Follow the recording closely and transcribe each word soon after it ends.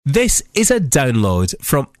This is a download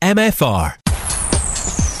from MFR.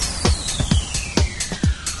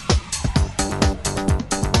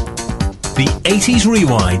 The 80s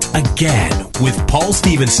Rewind again with Paul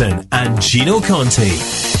Stephenson and Ginno Conti.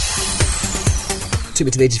 Took me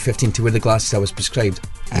to the age of 15 to wear the glasses I was prescribed.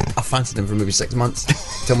 I fancied them for maybe 6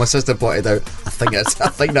 months till my sister pointed out, I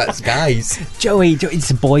think that's guys. Joey, it's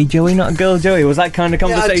a boy, Joey, not a girl, Joey. Was that kind of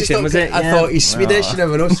conversation, was it? I thought he's Swedish, you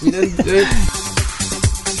never know, Sweden.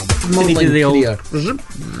 Didn't he do the old...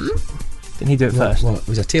 Didn't he do it first? What?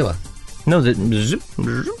 Was a tailor? No, It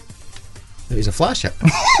was a flasher.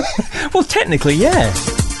 Well, technically, yeah.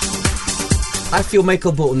 I feel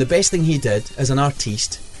Michael Bolton, the best thing he did as an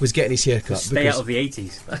artiste was getting his hair cut. Stay out of the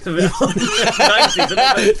 80s. 90s,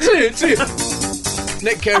 True.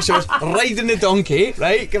 Nik Kershaw's riding the donkey,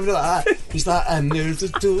 right? Give it like that. He's like, and there's a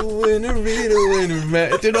two in a riddle in a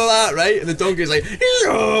red. Do you know that, right? And the donkey's like,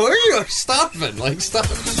 starving.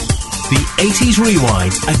 The 80s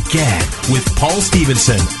Rewind again with Paul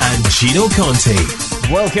Stephenson and Ginno Conti.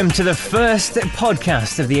 Welcome to the first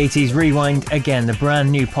podcast of the 80s Rewind again, the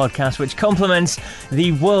brand new podcast which complements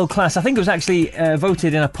the world class. I think it was actually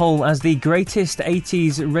voted in a poll as the greatest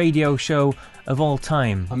 80s radio show of all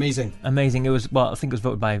time. Amazing. It was, well, I think it was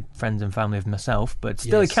voted by friends and family of myself, but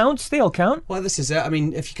still, Yes. It counts. They all count. Well, this is it. I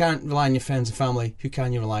mean, if you can't rely on your friends and family, who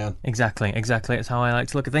can you rely on? Exactly. That's how I like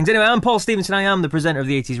to look at things. Anyway, I'm Paul Stephenson. I am the presenter of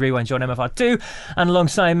the 80s Rewind show on MFR2, and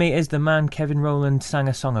alongside me is the man Kevin Rowland sang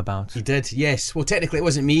a song about. He did, yes. Well, technically it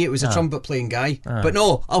wasn't me, it was a trumpet playing guy. But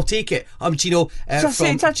no, I'll take it. I'm Ginno from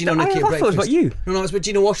Ginno Nicky at I thought it was about you. No, it was about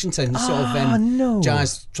Ginno Washington, sort of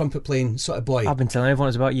jazz trumpet playing sort of boy. I've been telling everyone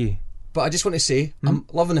it's about you. But I just want to say, I'm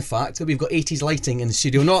loving the fact that we've got 80s lighting in the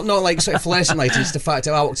studio. Not like sort of fluorescent lighting, it's the fact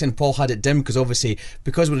that I walked in and Paul had it dim, because obviously,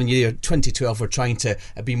 because we're in the year 2012, we're trying to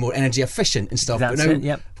be more energy efficient and stuff. That's but now, it,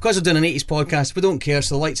 yep. Because we're doing an 80s podcast, we don't care,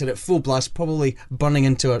 so the lights are at full blast, probably burning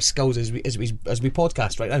into our skulls as we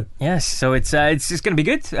podcast right now. Yes, so it's just going to be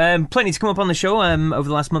good. Plenty to come up on the show. Over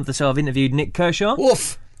the last month or so, I've interviewed Nik Kershaw.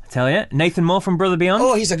 Woof! I tell you, Nathan Moore from Brother Beyond.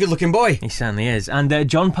 Oh, he's a good-looking boy. He certainly is. And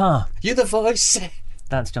John Parr. You're the voice.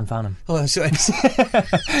 That's John Farnham. Oh, so it's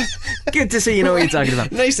good to see you know what you're talking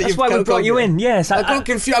about. Nice that That's you've why we brought you in. Yes, I got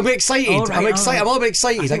confused. I'm excited. All right, I'm excited. I'm all a bit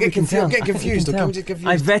excited. I get confused. I'm getting confused.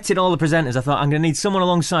 I vetted all the presenters. I thought I'm going to need someone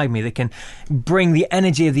alongside me that can bring the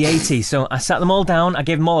energy of the 80s. So I sat them all down. I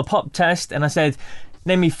gave them all a pop test, and I said,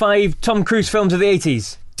 "Name me 5 Tom Cruise films of the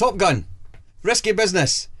 80s." Top Gun, Risky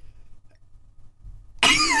Business.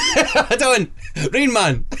 Done. Rain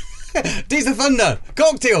Man. Days of Thunder,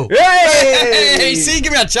 Cocktail. Hey, see,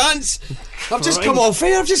 give me a chance. I've just come off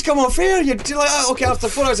air. You're like, okay, after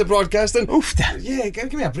 4 hours of broadcasting. Oof. Yeah,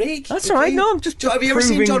 give me a break. That's all right. No, I'm just. Have you ever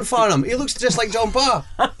seen John Farnham? He looks just like John Parr.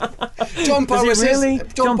 John Parr Does was he really?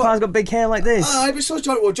 John Parr's got big hair like this. I was so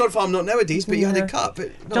John Farnham not nowadays, but he had a cut.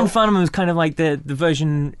 But no. John Farnham was kind of like the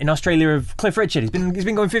version in Australia of Cliff Richard. He's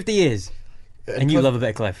been going 50 years. And you love a bit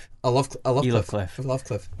of Cliff. I love Cliff. Love Cliff. I love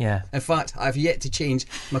Cliff. Yeah. In fact, I've yet to change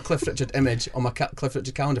my Cliff Richard image on my Cliff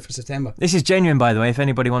Richard calendar for September. This is genuine, by the way, if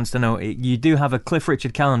anybody wants to know. You do have a Cliff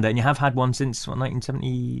Richard calendar, and you have had one since,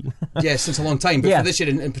 1970? Yeah, since a long time. But for this year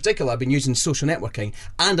in particular, I've been using social networking,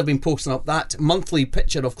 and I've been posting up that monthly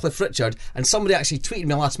picture of Cliff Richard, and somebody actually tweeted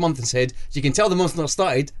me last month and said, you can tell the month's not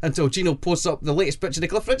started until Ginno posts up the latest picture of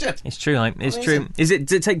Cliff Richard. It's true, it's true. Does it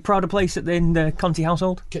take pride of place in the Conti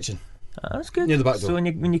household? Kitchen. That's good. Near the back door. So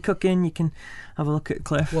when you're cooking, you can have a look at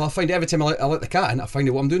Cliff. Well, I find every time I let the cat in, I find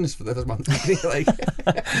out what I'm doing this month.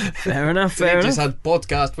 Fair enough. I just had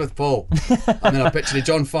podcast with Paul, and then a picture of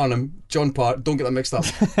John Farnham, John Parr. Don't get them mixed up.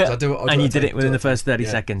 You did it within the first 30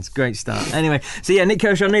 seconds. Great start. Anyway, so yeah, Nik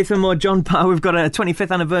Kershaw, Nathan Moore, John Parr. We've got a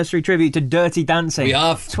 25th anniversary tribute to Dirty Dancing. We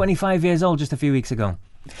have. 25 years old just a few weeks ago.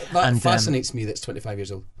 That fascinates me. That's 25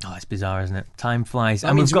 years old. Oh, it's bizarre, isn't it? Time flies.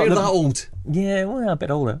 That means we're that old. Yeah, well, a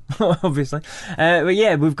bit older, obviously. But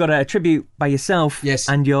yeah, we've got a tribute by yourself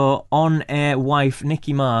and your on-air wife,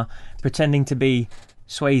 Nikki Marr, pretending to be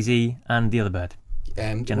Swayze and the other bird,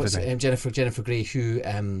 Jennifer Grey, who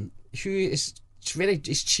is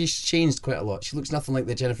she's changed quite a lot. She looks nothing like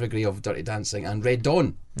the Jennifer Grey of Dirty Dancing and Red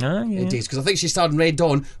Dawn days, because I think she starred in Red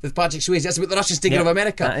Dawn with Patrick Swayze. That's about the Russians taking over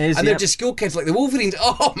America, and they're just school kids like the Wolverines.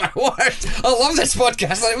 Oh my word, I love this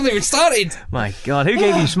podcast. I haven't even started. My God, who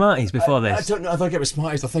gave you Smarties before this? I don't know. I think it was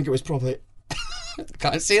Smarties. I think it was probably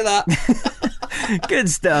can't say that. Good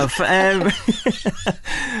stuff.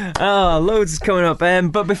 Loads coming up.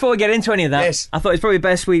 But before we get into any of that, I thought it's probably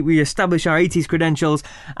best we establish our 80s credentials,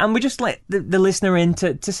 and we just let the listener in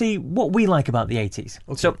to see what we like about the 80s.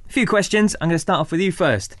 Okay. So, a few questions. I'm going to start off with you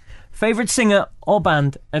first. Favourite singer or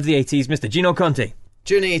band of the 80s, Mr. Ginno Conti?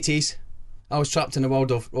 During the 80s, I was trapped in the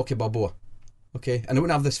world of Rocky Balboa. Okay, and I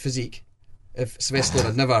wouldn't have this physique if Sylvester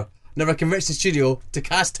Stallone had never convinced the studio to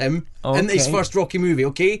cast him in his first Rocky movie,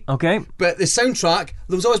 okay? Okay. But the soundtrack,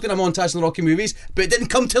 there's always been a montage in the Rocky movies, but it didn't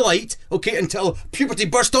come to light, okay, until puberty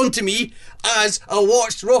burst onto me as I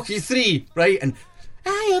watched Rocky 3, right? And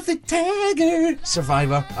Eye of the Tiger,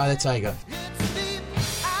 Survivor, Eye of the Tiger.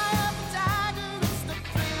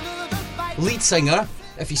 Lead singer,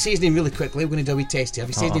 if you say his name really quickly, we're going to do a wee test here. If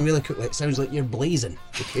you say his name really quickly, it sounds like you're blazing,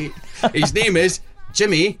 okay? His name is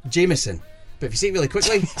Jimmy Jameson. But if you say it really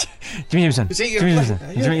quickly... Jimmy Jameson. Jimmy Jameson.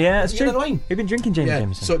 Yeah, it's true. Wine. You've been drinking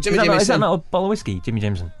Jameson. So Jimmy Jameson... Is that not a bottle of whiskey, Jimmy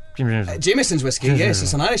Jameson? Jameson's whiskey, yes,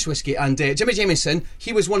 it's an Irish whiskey. And Jimmy Jameson,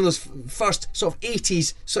 he was one of those first sort of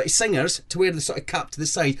 80s sort of singers to wear the sort of cap to the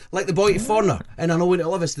side, like the boy at Foreigner and I Know When to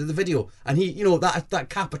Love Us, the video. And he, you know, that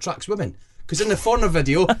cap attracts women. Because in the Foreigner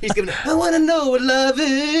video, he's giving it, I want to know what love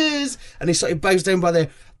is. And he sort of bows down by the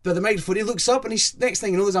microphone. He looks up and he's, next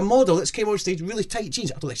thing you know, there's a model that's came on stage, really tight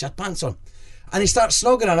jeans. I don't think she had pants on. And he starts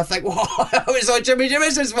snogging her, and I think, wow, that was all Jimmy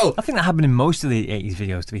Jameson's fault. I think that happened in most of the 80s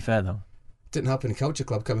videos, to be fair, though. Didn't happen in Culture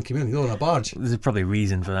Club coming community, on a barge. There's probably a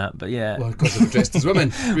reason for that, but yeah. Well, because they were dressed as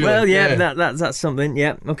women. Really. Well, yeah. That's something,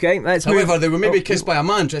 yeah. Okay, let's However, move. they were maybe kissed by a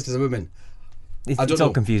man dressed as a woman. It's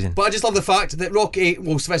all confusing. But I just love the fact that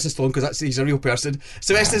Sylvester Stallone, because he's a real person,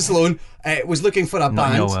 Sylvester Stallone was looking for a Not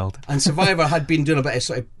band. in your world. And Survivor had been doing a bit of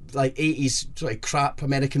sort of like 80s sort of crap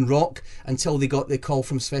American rock until they got the call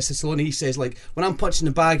from Sylvester Stallone. He says, like, when I'm punching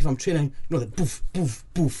the bag, if I'm training, you know, like boof, boof,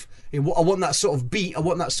 boof. I want that sort of beat, I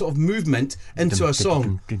want that sort of movement into a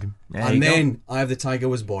song. And then Eye of the Tiger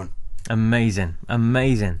was born. Amazing.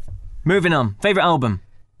 Moving on. Favourite album?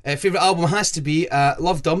 Favourite album has to be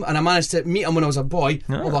Loved Him, and I managed to meet him when I was a boy,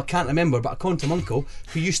 although I can't remember, but I conned him uncle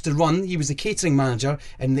who used to run, he was the catering manager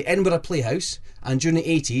in the Edinburgh Playhouse, and during the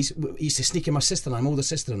 80s he used to sneak in my sister and I, my older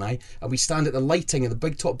sister and I, and we'd stand at the lighting of the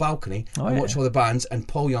big top balcony and watch all the bands, and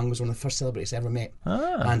Paul Young was one of the first celebrities I ever met.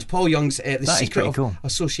 And Paul Young's The Secret of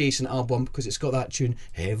Association album, because it's got that tune,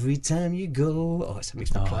 Every Time You Go, it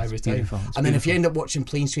makes me cry every time. And then beautiful. If you end up watching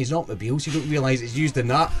Planes, Trains and Automobiles, you don't realise it's used in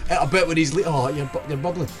that. A bit when he's you're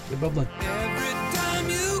bubbling. You're bubbling. Every time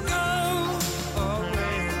you go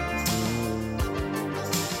away,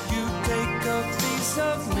 you take a piece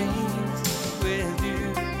of me with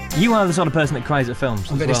you. You are the sort of person that cries at films.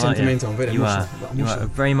 I'm very sentimental. I'm very emotional. You are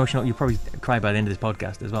very emotional. You'll probably cry by the end of this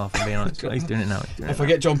podcast as well, if I'm being honest. He's doing it now. If I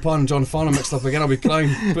get John Parr and John Farnham mixed up again, I'll be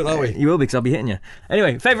crying. Put it that way. You will be, because I'll be hitting you.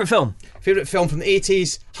 Anyway, favourite film? Favourite film from the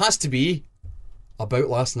 80s has to be About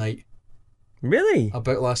Last Night. Really?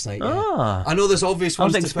 About Last Night, yeah. I know there's obvious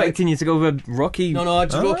ones. I was expecting you to go with Rocky. No,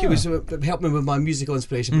 Rocky was helped me with my musical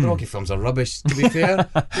inspiration, but the Rocky films are rubbish, to be fair.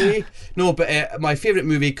 No, but my favourite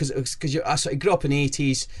movie, because I sort of grew up in the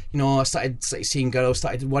 80s, you know, I started seeing girls,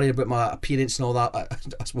 started worrying about my appearance and all that,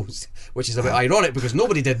 I suppose, which is a bit ironic because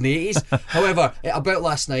nobody did in the 80s. However, About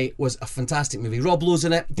Last Night was a fantastic movie. Rob Lowe's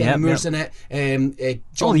in it, Demi Moore's in it,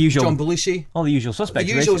 John Belushi. All the usual suspects.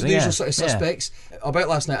 The usual sort of suspects. About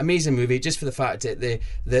Last Night, amazing movie, just for the fact that the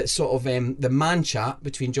sort of the man chat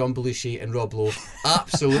between John Belushi and Rob Lowe,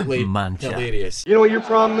 absolutely hilarious. You know what your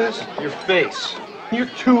problem is? Your face. You're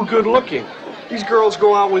too good looking. These girls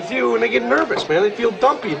go out with you and they get nervous, man. They feel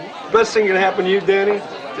dumpy. Best thing that can happen to you, Danny,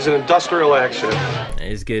 is an industrial accident.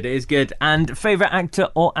 It is good. And favourite actor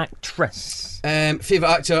or actress?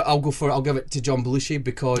 Favourite actor, I'll give it to John Belushi,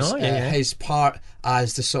 because his part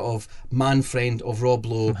as the sort of man friend of Rob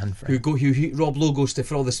Lowe, who Rob Lowe goes to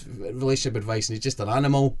for all this relationship advice, and he's just an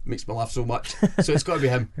animal. Makes me laugh so much. So it's got to be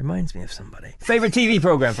him. Reminds me of somebody. Favourite TV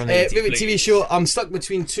programme from the 80s, favourite TV show, I'm stuck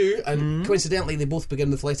between two, and coincidentally they both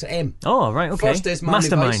begin with the letter M. Oh, right, okay. First is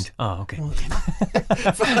Mastermind. Oh, okay.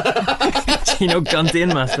 Ginno Conti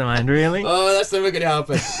and Mastermind, really? Oh, that's never going to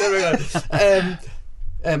happen. Never going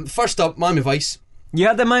to. First up, Miami Vice. You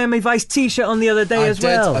had the Miami Vice t-shirt on the other day as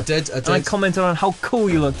well. I did. And I commented on how cool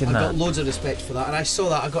you looked in that. I got loads of respect for that, and I saw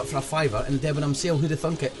that I got for a £5 in the Debenham sale. Who'd have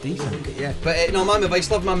thunk it? Decent. Yeah. But Miami Vice,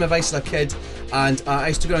 loved Miami Vice as a kid, and I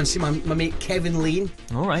used to go around and see my mate Kevin Lane.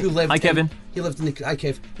 All right. Who lived Hi, Kevin. He lived in the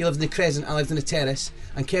Kev. He lived in the Crescent. I lived in the Terrace,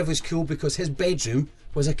 and Kev was cool because his bedroom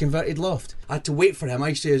was a converted loft. I had to wait for him. I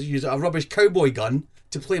used to use a rubbish cowboy gun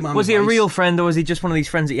to play Miami Vice. Was he a real friend, or was he just one of these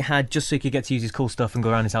friends that you had just so you could get to use his cool stuff and go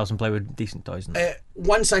around his house and play with decent toys?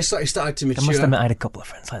 Once I started to mature, I must admit I had a couple of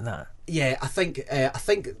friends like that. Yeah, I think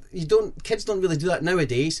kids don't really do that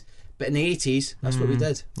nowadays. But in the 80s, that's what we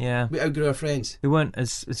did. Yeah, we outgrew our friends. We weren't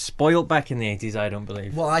as spoilt back in the 80s, I don't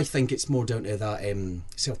believe. Well, I think it's more down to that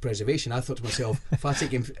self-preservation. I thought to myself, if I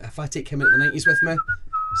take him into the 90s with me,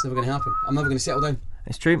 it's never going to happen. I'm never going to settle down.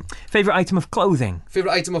 It's true. Favourite item of clothing?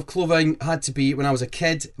 Favourite item of clothing had to be when I was a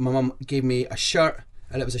kid. My mum gave me a shirt,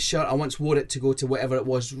 and it was a shirt. I once wore it to go to whatever it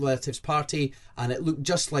was, relative's party, and it looked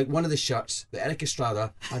just like one of the shirts that Eric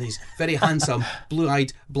Estrada and his very handsome,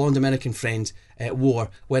 blue-eyed, blonde American friend wore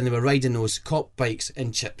when they were riding those cop bikes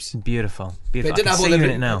in Chips. Beautiful. But it didn't have all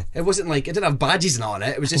it now. It wasn't like, it didn't have badges and all on it.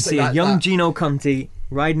 It was just like that. Young Ginno Conti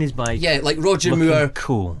riding his bike. Yeah, like Roger Moore,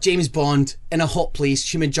 cool. James Bond in a hot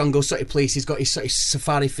place, human jungle sort of place. He's got his sort of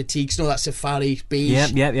safari fatigues, that safari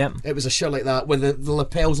beige. Yep. It was a shirt like that with the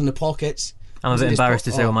lapels in the pockets. I'm a bit embarrassed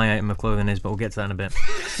to say what my item of clothing is, but we'll get to that in a bit.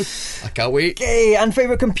 I can't wait. Okay, and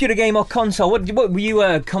favourite computer game or console? What were you,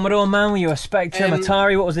 a Commodore man? Were you a Spectrum,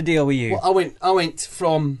 Atari? What was the deal with you? Well, I went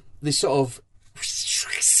from the sort of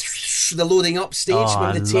the loading up stage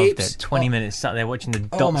with the tapes. Loved it. 20 minutes sat there watching the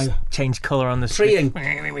dots change colour on the screen.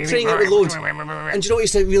 Praying it would load. And do you know what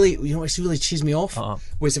used to really cheese me off?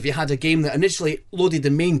 Was if you had a game that initially loaded the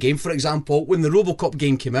main game, for example, when the Robocop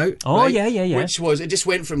game came out. Yeah. Which was, it just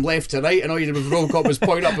went from left to right, and all you did with Robocop was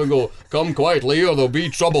point up and go, "Come quietly or there'll be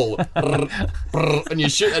trouble." And you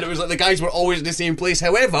shoot, and it was like the guys were always in the same place.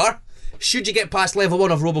 However, should you get past level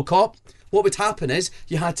 1 of Robocop, what would happen is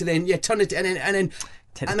you had to then turn it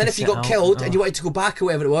and then if you got killed and you wanted to go back or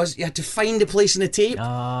whatever it was, you had to find a place in the tape.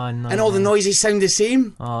 And all the noises sound the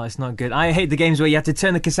same. Oh, it's not good. I hate the games where you have to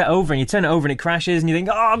turn the cassette over and you turn it over and it crashes and you think,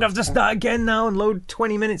 I'm going to have to start again now and load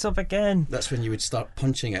 20 minutes off again. That's when you would start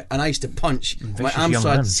punching it. And I used to punch my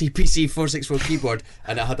Amstrad CPC 464 keyboard,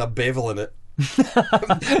 and it had a bevel in it.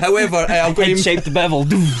 However, I'm going to shaped bevel.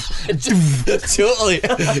 Totally.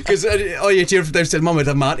 Because all you hear from downstairs, Mum had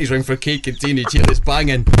a Marty's ring for cake and tea, and you hear this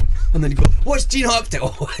banging. And then you go, "What's Gino up to?"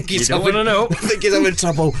 You don't want to know. I think I'm in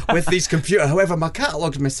trouble with this computer. However, my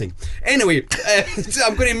catalogue's missing. Anyway, so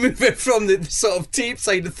I'm going to move it from the sort of tape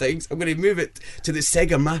side of things. I'm going to move it to the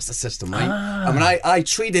Sega Master System, right? I mean, I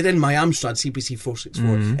traded in my Amstrad CPC 464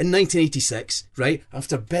 in 1986, right?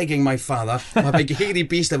 After begging my father, my big hairy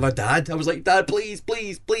beast of a dad, I was like, "Dad, please,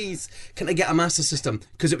 can I get a Master System?"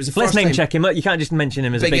 Because it was the first time. Let's name check him. You can't just mention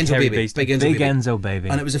him as a big hairy beast. Big Enzo baby.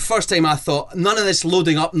 And it was the first time I thought, none of this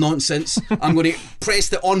loading up nonsense. I'm going to press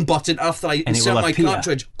the on button after I insert my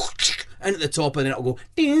cartridge into the top, and then it'll go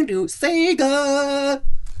Sega.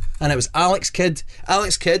 And it was Alex Kidd,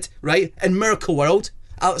 right, in Miracle World.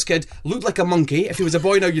 Alex Kidd looked like a monkey. If he was a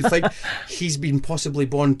boy now, you'd think he's been possibly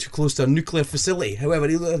born too close to a nuclear facility. However,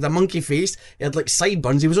 he had a monkey face. He had like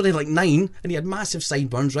sideburns. He was only like 9, and he had massive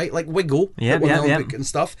sideburns, right? Like Wiggle, and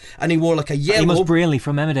stuff. And he wore like a yellow. Amos Brearley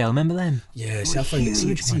from Emmerdale. Remember them? Yeah, see, I found it.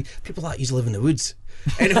 See, people that used to live in the woods.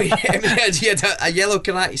 Anyway, he had a yellow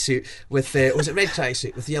karate suit with, was it red karate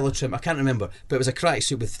suit with yellow trim? I can't remember, but it was a karate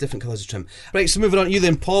suit with different colours of trim. Right, so moving on to you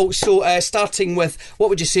then, Paul. So starting with, what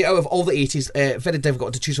would you say out of all the 80s, very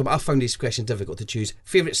difficult to choose from, I found these questions difficult to choose,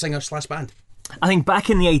 favourite singer/band? I think back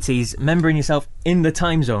in the 80s, remembering yourself in the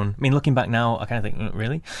time zone, I mean, looking back now, I kind of think,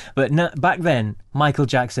 really? But back then, Michael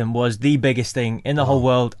Jackson was the biggest thing in the whole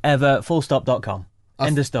world ever, fullstop.com.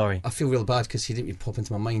 End of story. I feel real bad because he didn't even pop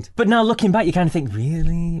into my mind. But now looking back, you kind of think,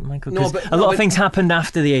 really, Michael? Because a lot of things happened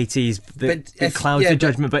after the 80s that clouds the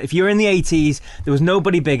judgment. But if you're in the 80s, there was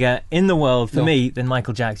nobody bigger in the world for me than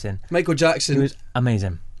Michael Jackson. Michael Jackson. He was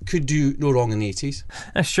amazing. Could do no wrong in the 80s.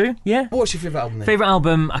 That's true, yeah. What's your favourite album then? Favourite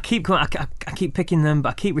album, I keep picking them, but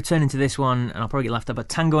I keep returning to this one, and I'll probably get laughed at, but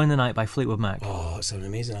Tango in the Night by Fleetwood Mac. Oh, it's an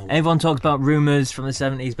amazing album. Everyone talks about Rumours from the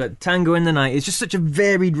 70s, but Tango in the Night is just such a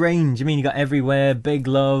varied range. I mean, you got Everywhere, Big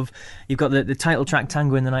Love, you've got the title track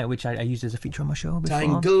Tango in the Night, which I used as a feature on my show before.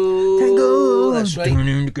 Tango! That's right.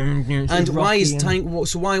 And why is Tango,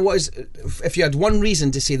 so what is, if you had one reason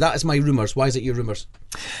to say that is my Rumours, why is it your Rumours?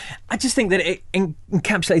 I just think that it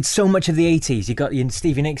encapsulated so much of the 80s. You got your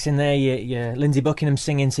Stevie Nicks in there, your Lindsey Buckingham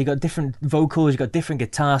singing, so you got different vocals, you got different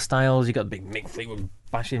guitar styles, you got big Mick Fleetwood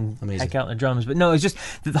bashing heck out the drums. But no, it's just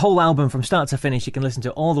the whole album from start to finish, you can listen to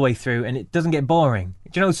it all the way through and it doesn't get boring.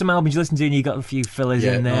 Do you know some albums you listen to and you got a few fillers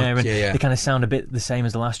in there and they kind of sound a bit the same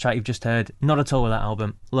as the last track you've just heard? Not at all with that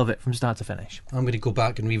album. Love it from start to finish. I'm going to go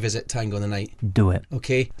back and revisit Tango in the Night. Do it.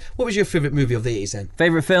 Okay. What was your favourite movie of the 80s then?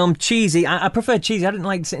 Favourite film? Cheesy. I prefer cheesy. I didn't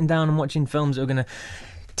like sitting down and watching films that were going to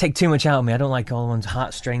take too much out of me. I don't like all the ones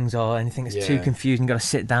heartstrings or anything that's too confusing. Got to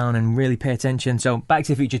sit down and really pay attention. So Back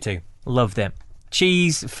to the Future 2. Loved it.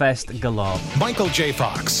 Cheese fest galore. Michael J.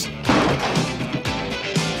 Fox.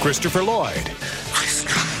 Christopher Lloyd.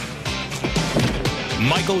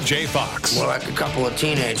 Michael J. Fox. More like a couple of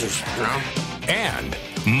teenagers, you know? And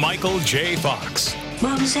Michael J. Fox.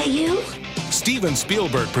 Mom, is that you? Steven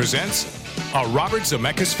Spielberg presents a Robert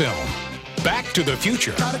Zemeckis film, Back to the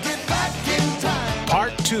Future. Gotta get back in time.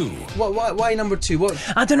 Part 2. 2. Why number 2? What?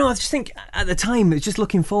 I don't know, I just think at the time, it's just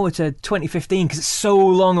looking forward to 2015 because it's so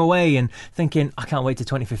long away and thinking, I can't wait to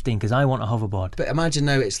 2015 because I want a hoverboard. But imagine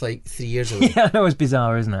now it's like 3 years away. Yeah, I know, it's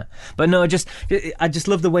bizarre, isn't it? But no, I just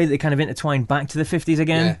love the way that they kind of intertwine back to the 50s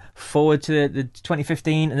again, forward to the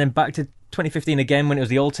 2015, and then back to 2015 again when it was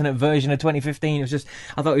the alternate version of 2015. It was just,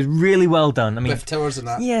 I thought it was really well done. I mean, Cliff Towers and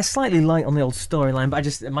that. Yeah, slightly light on the old storyline,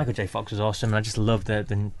 but Michael J. Fox was awesome, and I just loved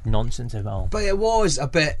the nonsense of it all. But it was a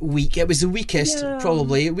bit weak. It was the weakest,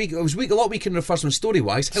 probably. It was weak, a lot weaker in the first one,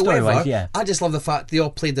 story-wise. However, I just love the fact they all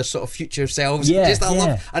played their sort of future selves.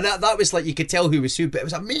 Love, and that was like, you could tell who was who, but it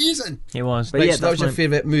was amazing. It was. But right, yeah, so that was your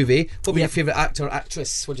favourite movie. What was your favourite actor or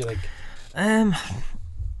actress? What do you like?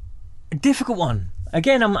 A difficult one.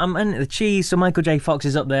 Again, I'm into the cheese, so Michael J. Fox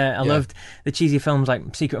is up there. I loved the cheesy films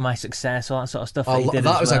like Secret of My Success, all that sort of stuff that he did.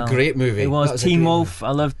 That was a great movie. It was. Teen Wolf.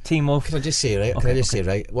 I loved Teen Wolf. Can I just say,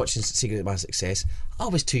 right? Watching Secret of My Success, I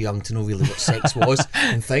was too young to know really what sex was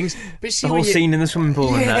and things. But see, the whole scene in the swimming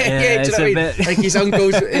pool and that. Yeah, do you know what I mean? Like his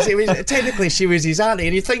uncle's. Technically, she was his auntie,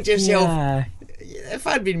 and you think to yourself, if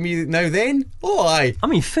I'd been me now then, I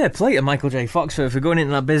mean, fair play to Michael J. Fox for going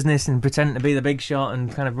into that business and pretending to be the big shot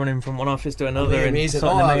and kind of running from one office to another. Amazing. And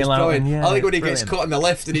sorting the mail out. And, I like when he gets caught in the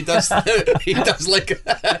lift and he does like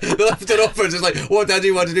the lifter uppers. It's like, what does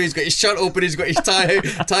he want to do? He's got his shirt open, he's got his tie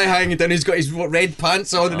hanging down, he's got his red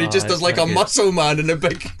pants on, and he just does like a muscle man in the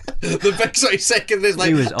big sort of second. There's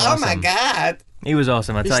like, awesome. Oh my god. He was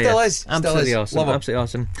awesome, I tell you. He still is. Absolutely awesome. Love him. Absolutely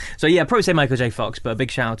awesome. So yeah, I'd probably say Michael J. Fox, but a big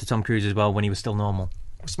shout out to Tom Cruise as well when he was still normal.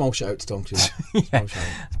 Small shout out to Tom Cruise.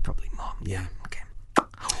 It's probably more. Yeah. Okay.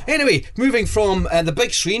 Anyway, moving from the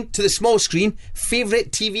big screen to the small screen, favourite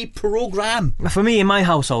TV programme? For me, in my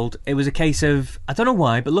household, it was a case of, I don't know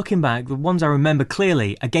why, but looking back, the ones I remember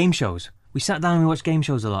clearly are game shows. We sat down and we watched game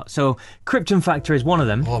shows a lot. So Krypton Factor is one of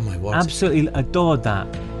them. Oh my word. Absolutely adored that.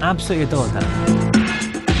 Absolutely adored that.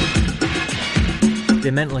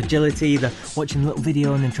 The mental agility, the watching a little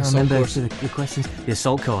video and then trying to remember the questions. The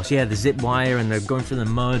assault course, the zip wire, and they're going through the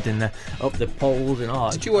mud and the up the poles and all.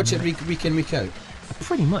 Did you watch it week in, week out?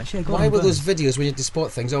 Pretty much, yeah. Why were those videos when you had to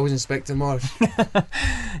spot things always Inspector Mars?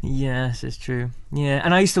 Yes, it's true. Yeah,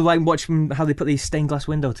 and I used to like watch how they put these stained glass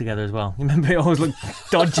window together as well. You remember it always looked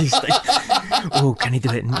dodgy. Oh, can he do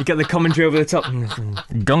it? And you get the commentary over the top.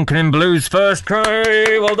 Duncan in Blue's first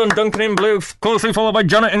try. Well done, Duncan in Blue. Closely followed by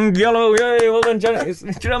Janet in Yellow. Yay, well done, Janet. Do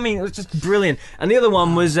you know what I mean? It was just brilliant. And the other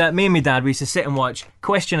one was me and my dad. We used to sit and watch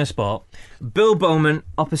Question of Sport. Bill Bowman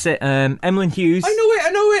opposite Emlyn Hughes. I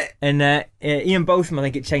know it. And Ian Botham, I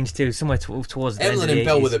think it changed to somewhere towards the Emlyn end of and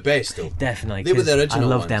Bill were the best, though. Definitely. They were the original I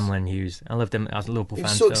loved ones. Emlyn Hughes. I loved him. I was a Liverpool fan. He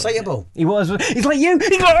was so excitable. He was. He's like you.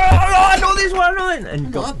 He's like, I know this one.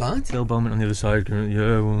 And not bad. Bill Bowman on the other side.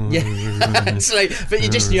 Yeah, that's right. But you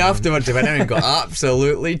just knew afterwards he went out and got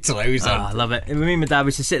absolutely trousered. I love it. Me and my dad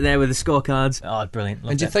used to sit there with the scorecards. Oh, brilliant.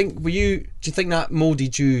 And do you think that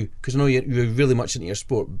moulded you? Because I know you were really much into your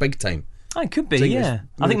sport, big time. I could be, yeah.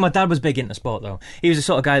 I think my dad was big into sport, though. He was the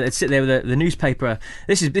sort of guy that'd sit there with the newspaper.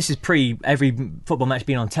 This is pre every football match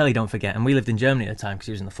being on telly, don't forget. And we lived in Germany at the time because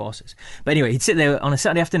he was in the forces. But anyway, he'd sit there on a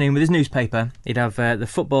Saturday afternoon with his newspaper. He'd have the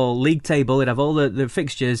football league table. He'd have all the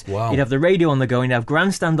fixtures. Wow. He'd have the radio on the go. He'd have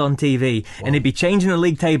grandstand on TV. Wow. And he'd be changing the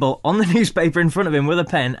league table on the newspaper in front of him with a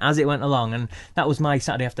pen as it went along. And that was my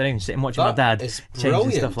Saturday afternoon, sitting watching my dad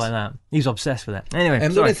changing stuff like that. He was obsessed with it. Anyway,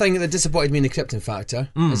 the only thing that disappointed me in the Krypton Factor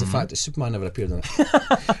is the fact that Superman never appeared in it.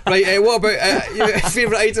 Right, what about your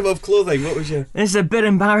favourite item of clothing? What was your... It's a bit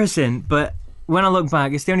embarrassing, but when I look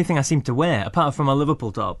back, it's the only thing I seem to wear, apart from my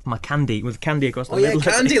Liverpool top, my candy, with candy across the middle. Oh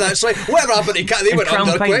yeah, candy, that's right. Whatever happened to candy? They went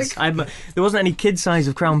under quick. There wasn't any kid size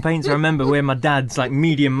of Crown Paints. I remember wearing my dad's like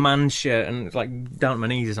medium man shirt and it's like down to my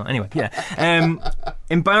knees or something. Anyway, yeah.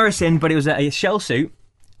 Embarrassing, but it was a shell suit.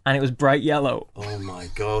 And it was bright yellow. Oh my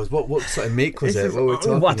god! What sort of make was it? What were we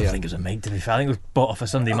talking I don't think it was a make, to be fair. I think it was bought off a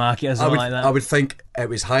Sunday market or something like that. I would think it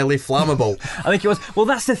was highly flammable. I think it was. Well,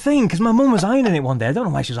 that's the thing, because my mum was ironing it one day. I don't know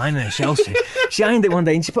why she was ironing a shell suit. She ironed it one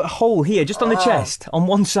day and she put a hole here, just on the chest, on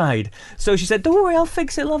one side. So she said, "Don't worry, I'll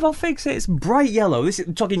fix it, love. I'll fix it. It's bright yellow. This is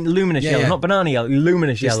I'm talking luminous yellow, not banana yellow,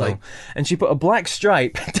 luminous yellow." Like... And she put a black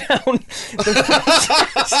stripe down.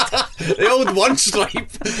 The old one stripe.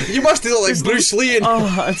 You must have looked like Bruce Lee.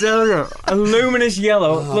 I tell you. A luminous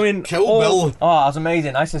yellow. Kill Bill. Oh, it was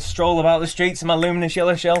amazing. I used to stroll about the streets in my luminous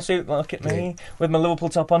yellow shell suit. Look at me. With my Liverpool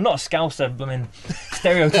top on. Not a Scouser,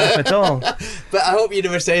 stereotype at all. But I hope you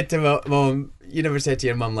never said to Mum, You never said to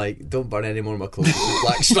your mum, like, don't burn any more of my clothes with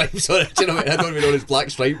black stripes on it. Do you know what I mean? I don't even know this Black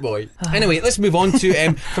Stripe Boy. Anyway, let's move on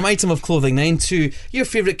to from item of clothing then to your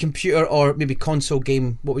favourite computer or maybe console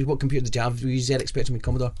game. What computer did you have? Were you ZX Spectrum with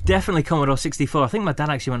Commodore? Definitely Commodore 64. I think my dad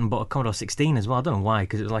actually went and bought a Commodore 16 as well. I don't know why,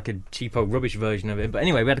 because it was like a cheapo rubbish version of it. But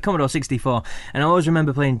anyway, we had a Commodore 64, and I always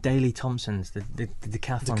remember playing Daley Thompson's, the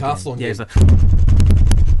Decathlon game. Yeah,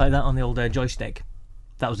 like that on the old joystick.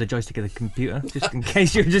 That was the joystick of the computer, just in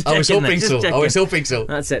case you were just checking. I was hoping so.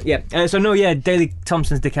 That's it, yeah. Daley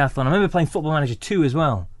Thompson's Decathlon. I remember playing Football Manager 2 as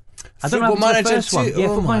well. I don't know the first one. Yeah,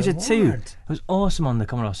 Football Manager 2. It was awesome on the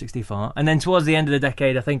Commodore 64. And then towards the end of the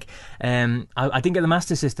decade, I think, I didn't get the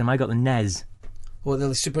Master System, I got the NES. Well,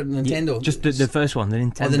 the Super Nintendo? Yeah, just the first one, the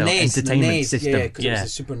Nintendo the NES, Entertainment System. Yeah, because it was the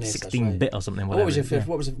Super NES. 16-bit or something. What was your fifth?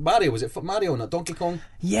 What was it? Mario? Was it Mario, not Donkey Kong?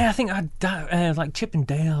 Yeah, I think I had that, like Chip and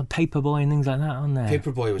Dale, Paperboy and things like that on there.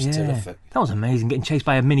 Paperboy was terrific. That was amazing, getting chased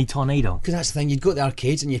by a mini tornado. Because that's the thing, you'd go to the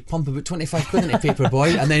arcades and you'd pump about 25 quid into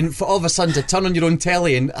Paperboy, and then for all of a sudden to turn on your own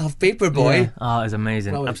telly and have Paperboy. Yeah. Oh, it was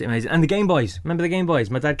amazing. Absolutely amazing. And the Game Boys. Remember the Game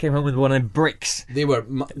Boys? My dad came home with one of them bricks. They were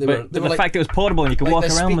the like, fact it was portable and you could walk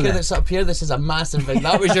around with it. The speaker that's up here, this is a massive thing.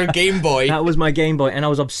 That was your Game Boy. That was my Game Boy, and I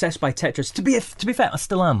was obsessed by Tetris. To be fair, I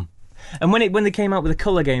still am. And when they came out with the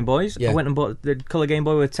colour Game Boys, I went and bought the colour Game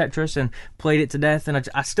Boy with Tetris and played it to death, and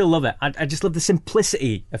I still love it. I just love the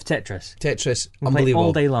simplicity of Tetris. Unbelievable.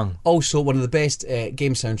 All day long. Also, one of the best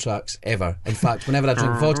game soundtracks ever. In fact, whenever I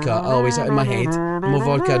drink vodka, I always in my head, the more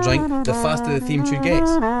vodka I drink, the faster the theme tune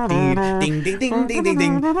gets. Ding, ding, ding, ding, ding, ding,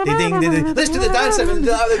 ding, ding, ding, ding. Let's do the dance.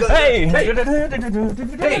 Hey!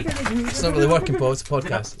 It's not really working, Paul. It's a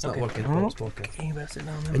podcast. It's not working, Paul. It's a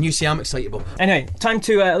podcast. And you see I'm excitable. Anyway, time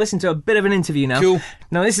to listen to a bit of an interview now. Cool.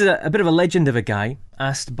 Now, this is a bit of a legend of a guy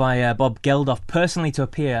asked by Bob Geldof personally to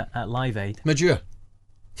appear at Live Aid. Major.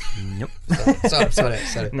 Nope. Sorry.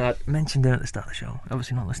 No, I mentioned it at the start of the show.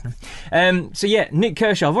 Obviously not listening. Nik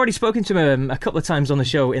Kershaw. I've already spoken to him a couple of times on the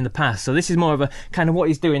show in the past, so this is more of a kind of what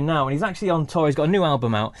he's doing now. And he's actually on tour. He's got a new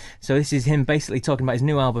album out. So this is him basically talking about his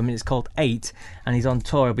new album, and it's called 8. And he's on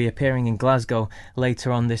tour. He'll be appearing in Glasgow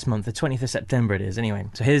later on this month, the 20th of September it is. Anyway,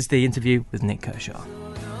 so here's the interview with Nik Kershaw.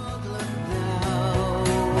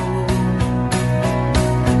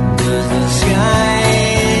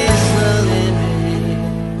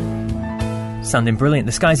 Sounding brilliant.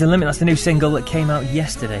 The Sky's the Limit, that's the new single that came out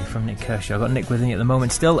yesterday from Nik Kershaw. I've got Nick with me at the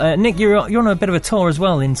moment still. Nick, you're on a bit of a tour as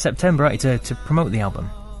well in September, right, to promote the album?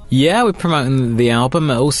 Yeah, we're promoting the album.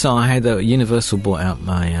 Also, I had Universal brought out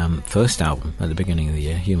my first album at the beginning of the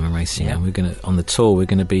year, Human Racing, and on the tour we're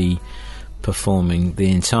going to be performing the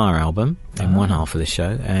entire album in one half of the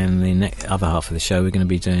show, and the other half of the show we're going to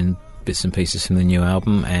be doing bits and pieces from the new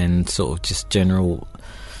album and sort of just general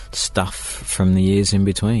stuff from the years in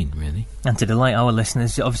between, really. And to delight our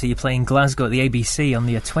listeners, obviously you're playing Glasgow at the ABC on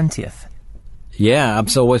the 20th. Yeah,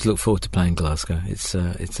 I've always looked forward to playing Glasgow. It's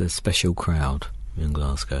a special crowd in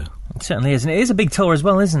Glasgow. It certainly is, and it is a big tour as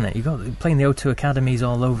well, isn't it? You've got playing the O2 Academies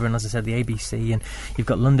all over, and as I said, the ABC, and you've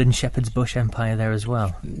got London Shepherd's Bush Empire there as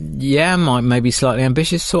well. Yeah, maybe slightly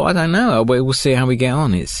ambitious tour. I don't know. We'll see how we get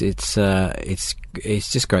on. It's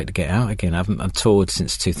just great to get out again. I've toured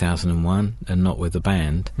since 2001 and not with the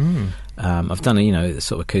band. I've done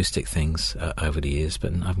sort of acoustic things over the years,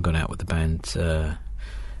 but I haven't gone out with the band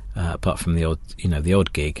apart from the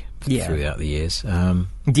odd gig throughout the years.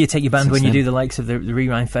 Do you take your band when you do the likes of the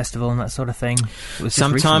Rewind Festival and that sort of thing?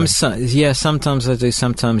 Sometimes, sometimes I do.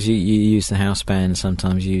 Sometimes you use the house band,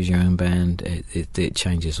 sometimes you use your own band. It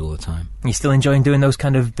changes all the time. You still enjoying doing those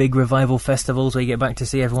kind of big revival festivals where you get back to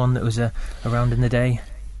see everyone that was around in the day?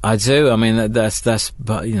 I do. I mean,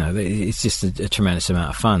 but it's just a tremendous amount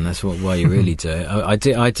of fun. That's why you really do it. I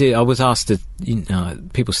did. I was asked to.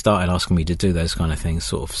 People started asking me to do those kind of things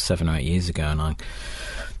sort of 7 or 8 years ago, and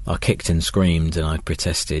I kicked and screamed and I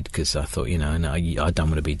protested because I thought, I don't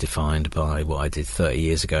want to be defined by what I did 30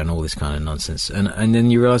 years ago and all this kind of nonsense. And then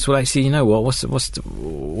you realise, well, actually, you know what?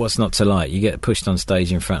 What's not to like? You get pushed on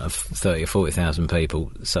stage in front of 30 or 40,000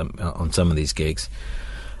 people on some of these gigs.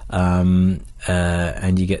 And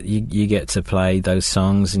you get to play those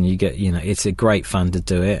songs, and you get it's a great fun to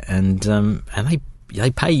do it, and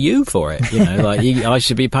they pay you for it. I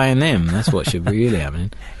should be paying them. That's what should be really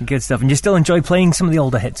happening. Good stuff. And you still enjoy playing some of the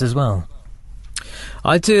older hits as well?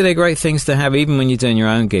 I do. They're great things to have, even when you're doing your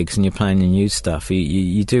own gigs and you're playing your new stuff.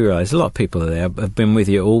 You do realise a lot of people there have been with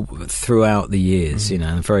you all throughout the years, and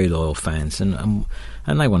very loyal fans, and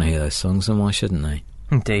they want to hear those songs, and why shouldn't they?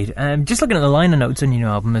 Indeed. Just looking at the liner notes on your new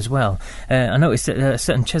album as well, I noticed that a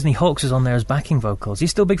certain Chesney Hawkes was on there as backing vocals. Are you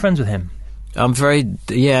still big friends with him?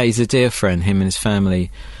 He's a dear friend. Him and his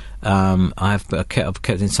family I've kept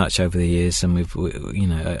in touch over the years, and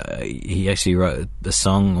he actually wrote a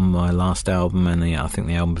song on my last album, and I think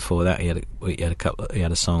the album before that he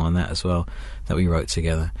had a song on that as well that we wrote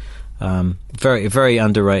together. Very, very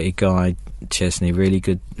underrated guy, Chesney. Really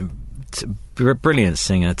good, brilliant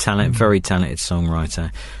singer, very talented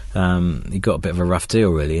songwriter. He got a bit of a rough deal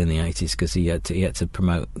really in the 80s because he had to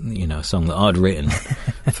promote a song that I'd written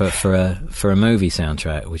for a movie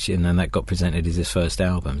soundtrack, and then that got presented as his first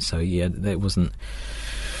album. So it wasn't.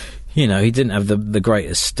 He didn't have the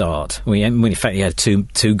greatest start. In fact, he had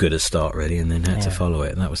too good a start really, and then had to follow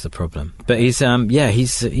it, and that was the problem. But he's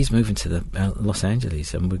moving to the Los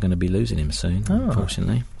Angeles, and we're going to be losing him soon,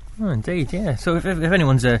 unfortunately. Oh, indeed, yeah. So if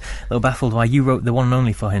anyone's a little baffled why you wrote the one and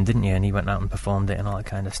only for him, didn't you? And he went out and performed it and all that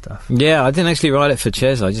kind of stuff. Yeah, I didn't actually write it for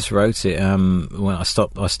Ches. I just wrote it when I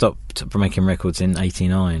stopped making records in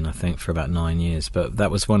 '89, I think, for about 9 years. But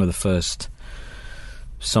that was one of the first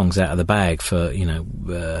songs out of the bag for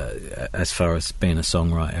as far as being a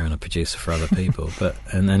songwriter and a producer for other people.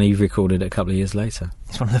 And then he recorded it a couple of years later.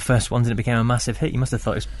 It's one of the first ones that became a massive hit. You must have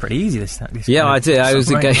thought it was pretty easy this yeah, I did.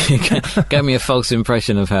 It gave me a false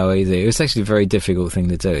impression of how easy. It was actually a very difficult thing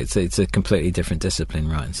to do. It's a completely different discipline,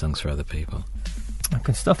 writing songs for other people.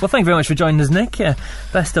 Good stuff. Well, thank you very much for joining us, Nick.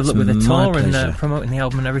 Best of luck with the tour and promoting the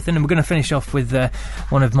album and everything. And we're going to finish off with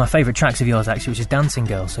one of my favourite tracks of yours, actually, which is Dancing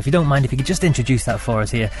Girl. So if you don't mind, if you could just introduce that for us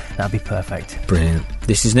here, that'd be perfect. Brilliant.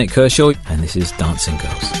 This is Nik Kershaw, and this is Dancing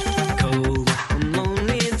Girls.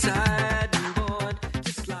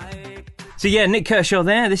 So yeah, Nik Kershaw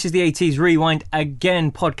there. This is the 80s Rewind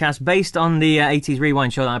Again podcast based on the 80s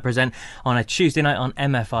Rewind show that I present on a Tuesday night on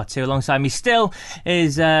MFR2. Alongside me still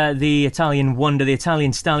is the Italian wonder, the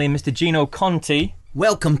Italian stallion, Mr. Ginno Conti.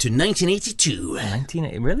 Welcome to 1982.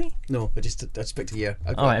 1980, really? No, I just picked a year.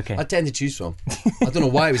 Okay. I tend to choose from. I don't know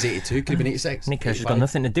why it was 82. Could have been 86. Nik Kershaw's got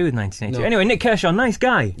nothing to do with 1982. No. Anyway, Nik Kershaw, nice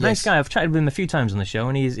guy. Nice guy. I've chatted with him a few times on the show,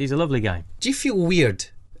 and he's a lovely guy. Do you feel weird?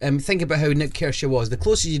 Think about how Nik Kershaw was. The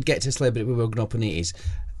closest you'd get to a celebrity when we were growing up in the 80s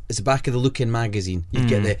is the back of the Look-In magazine. You'd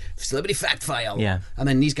get the Celebrity Fact File. Yeah. And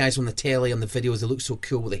then these guys on the telly, on the videos, they look so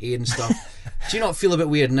cool with the hair and stuff. Do you not feel a bit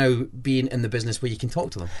weird now being in the business where you can talk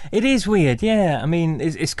to them? It is weird, yeah. I mean,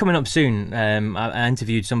 it's coming up soon. I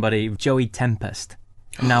interviewed somebody, Joey Tempest.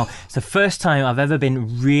 Now, it's the first time I've ever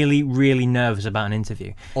been really, really nervous about an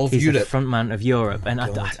interview. He's the frontman of Europe, and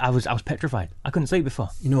I was petrified. I couldn't sleep before.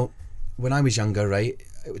 When I was younger, right,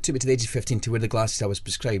 it took me to the age of 15 to wear the glasses I was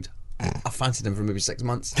prescribed. I fancied him for maybe 6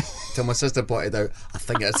 months till my sister pointed out, I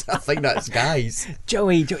think that's guys.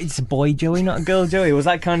 Joey, it's a boy Joey, not a girl Joey. Was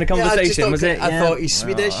that kind of conversation, was it? I thought he's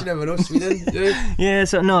Swedish, you never know, Sweden. Yeah,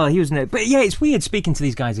 so no, he wasn't it. But yeah, it's weird speaking to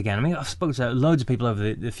these guys again. I mean, I've spoken to loads of people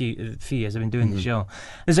over the few years I've been doing the show.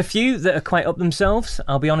 There's a few that are quite up themselves,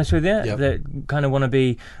 I'll be honest with you, that kind of want to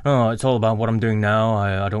be, it's all about what I'm doing now,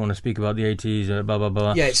 I don't want to speak about the 80s, blah, blah,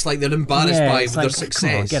 blah. Yeah, it's like they're embarrassed by their success.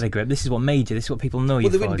 Come on, get a grip. This is what made you, this is what people know you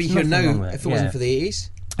for. Well, they wouldn't be here now if it wasn't for the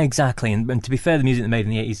 80s. Exactly, and to be fair, the music they made in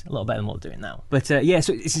the 80s a lot better than what they're doing now. But so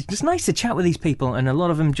it's just nice to chat with these people, and a lot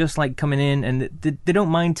of them just like coming in and they don't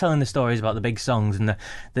mind telling the stories about the big songs and the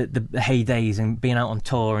heydays and being out on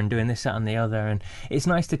tour and doing this, that and the other, and it's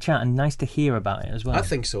nice to chat and nice to hear about it as well. I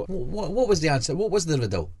think so. What was the answer? What was the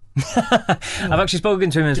riddle? I've actually spoken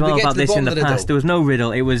to him as well about this in the past. There was no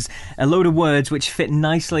riddle. It was a load of words which fit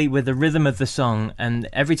nicely with the rhythm of the song, and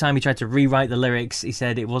every time he tried to rewrite the lyrics, he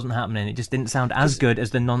said it wasn't happening. It just didn't sound as good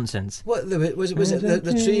as the nonsense. What was it?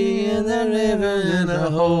 The tree and the river and a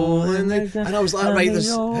hole in the... And I was like, right,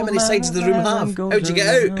 how many sides does the room have? How'd you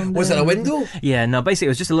get out? Was there a window? Yeah, no, basically it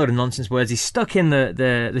was just a load of nonsense words. He stuck in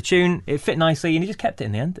the tune, it fit nicely, and he just kept it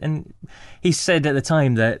in the end. And he said at the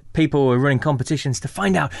time that people were running competitions to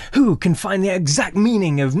find out who can find the exact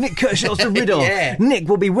meaning of Nik Kershaw's The Riddle. Yeah. Nick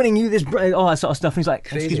will be winning you this, all that sort of stuff. And he's like,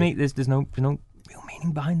 Crazy. excuse me, there's no real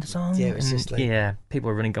meaning behind the song. Yeah, it was just like... Yeah, people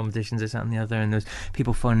were running competitions, this, that and the other, and there's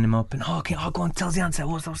people phoning him up and, go on, tell us the answer,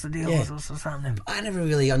 what's the deal, what's happening? I never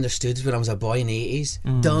really understood when I was a boy in the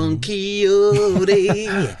 80s. Don Quixote,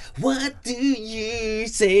 what do you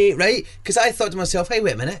say? Right? Because I thought to myself, hey,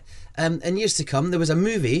 wait a minute, in years to come, there was a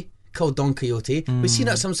movie called Don Quixote. Was he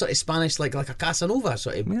not some sort of Spanish, like a Casanova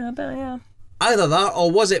sort of? Yeah, I bet, yeah. Either that, or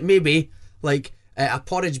was it maybe like a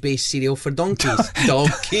porridge-based cereal for donkeys? Don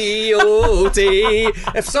Quixote.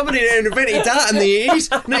 If somebody had invented that in the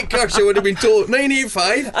 80s, Nik Kershaw would have been told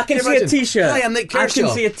 985. I can see a t-shirt. Hi, I'm Nik Kershaw. I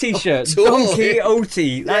can see a t-shirt. Totally. Don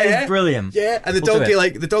Quixote. That is brilliant. Yeah, and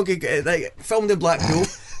the donkey filmed in Blackpool.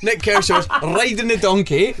 Nick Kershaw's riding the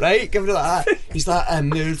donkey, right? Giving it like that. He's like,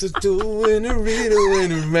 and there's a door in a riddle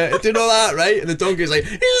in a do you know that, right? And the donkey's like,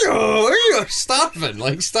 starving.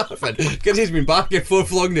 Because he's been back and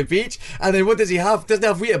forth along the beach. And then what does he have? Doesn't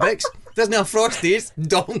have Weetabix. Doesn't have Frosties.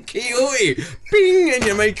 Don Quixote. Bing! In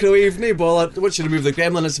your microwave. No bother. What should remove the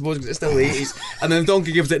gremlin, I suppose, because it's still the 80s. And then the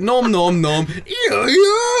donkey gives it nom nom nom. And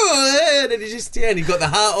he just, and he's got the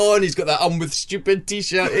hat on. He's got that with stupid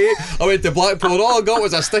t-shirt. I went to Blackpool and all I got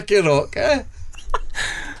was a sticky rock.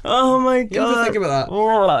 Oh my God. You ever think about that?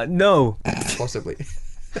 Oh, no. Possibly.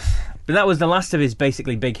 But that was the last of his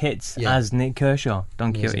basically big hits as Nik Kershaw.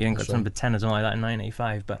 Don Quixote, and got number 10 or something like that in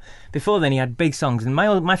 1985. But before then he had big songs, and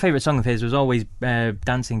my favourite song of his was always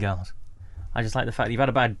Dancing Girls. I just like the fact that you've had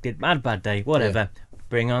a bad day, whatever.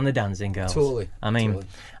 Bring on the Dancing Girls. Totally. I mean,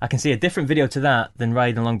 I can see a different video to that than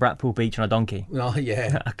riding along Blackpool Beach on a donkey. Oh,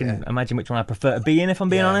 yeah. I can imagine which one I prefer to be in, if I'm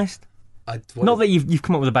being honest. Not that you've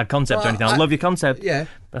come up with a bad concept or anything. I love your concept. Yeah.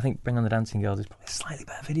 But I think Bring on the Dancing Girls is probably a slightly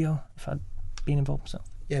better video if I'd been involved myself.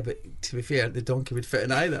 Yeah, but to be fair, the donkey would fit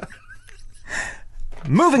in either.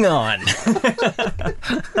 Moving on.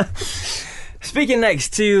 Speaking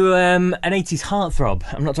next to an 80s heartthrob.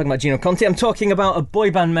 I'm not talking about Ginno Conti. I'm talking about a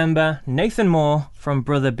boy band member, Nathan Moore from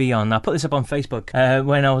Brother Beyond. Now, I put this up on Facebook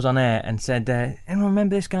when I was on air and said, anyone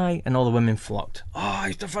remember this guy? And all the women flocked. Oh, I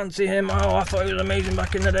used to fancy him. Oh, I thought he was amazing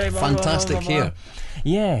back in the day. Blah, fantastic blah, blah, blah. hair.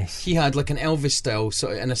 Yes. He had like an Elvis style,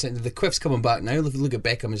 sort of, in a sense. The quiff's coming back now. Look at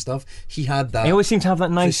Beckham and stuff. He had that. He always seemed to have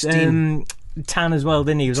that nice tan as well,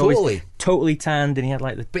 didn't he? He was always totally tanned, and he had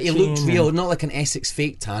like the. But he looked real, not like an Essex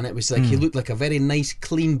fake tan. It was like he looked like a very nice,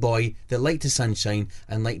 clean boy that liked the sunshine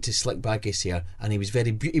and liked to slick back his hair. And he was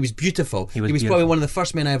he was beautiful. He was probably one of the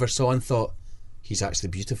first men I ever saw and thought, he's actually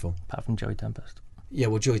beautiful. Apart from Joey Tempest. Yeah,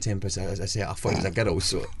 well, Joey Tempest, as I say, I thought he was a girl,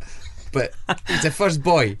 so. But he's the first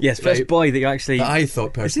boy. Yes, first boy that you actually. That I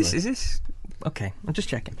thought personally. Is this? Okay, I'm just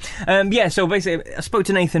checking. So basically, I spoke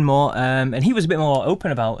to Nathan Moore, and he was a bit more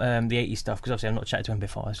open about the 80s stuff, because obviously I've not chatted to him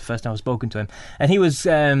before. It's the first time I've spoken to him. And he was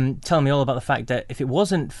telling me all about the fact that if it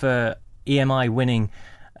wasn't for EMI winning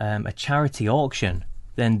a charity auction,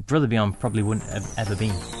 then Brother Beyond probably wouldn't have ever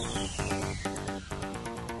been.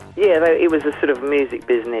 Yeah, it was a sort of music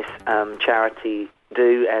business charity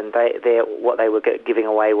do, and what they were giving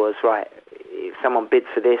away was, right, if someone bids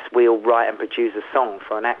for this, we'll write and produce a song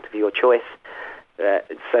for an act of your choice.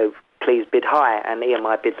 So please bid high, and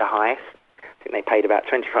EMI bid the highest. I think they paid about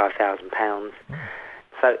 £25,000.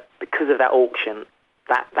 So because of that auction,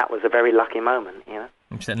 that was a very lucky moment, you know.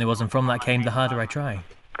 It certainly wasn't. From that came The Harder I Try.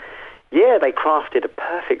 Yeah, they crafted a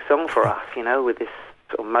perfect song for us, you know, with this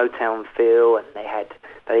sort of Motown feel, and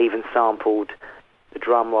they even sampled the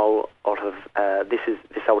drum roll out of This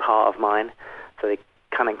Old Heart of Mine. So they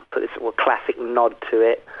kind of put this sort of classic nod to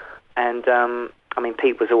it. And I mean,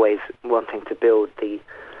 Pete was always wanting to build the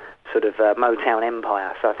sort of Motown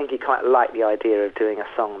empire, so I think he quite liked the idea of doing a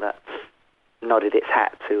song that nodded its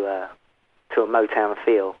hat to a Motown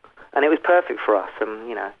feel, and it was perfect for us. And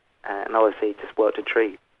you know, and obviously it just worked a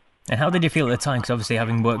treat. And how did you feel at the time? Because obviously,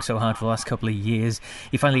 having worked so hard for the last couple of years,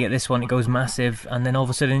 you finally get this one, it goes massive, and then all of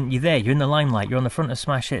a sudden you're there, you're in the limelight, you're on the front of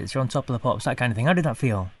Smash Hits, you're on Top of the Pops, that kind of thing. How did that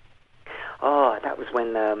feel? Oh, that was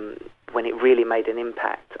when it really made an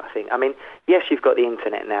impact, I think. I mean, yes, you've got the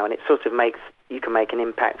internet now, and it sort of you can make an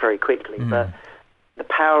impact very quickly, but the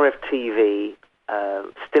power of TV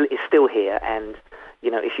is still here. And,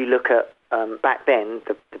 you know, if you look at back then,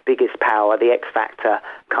 the biggest power, the X Factor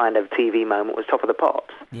kind of TV moment was Top of the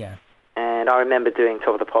Pops. Yeah. And I remember doing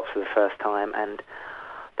Top of the Pops for the first time, and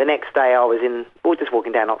the next day I was just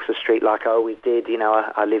walking down Oxford Street like I always did. You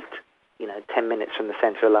know, I lived, 10 minutes from the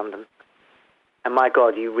centre of London. And my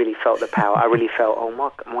God, you really felt the power. I really felt, oh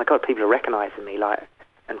my God, people are recognising me,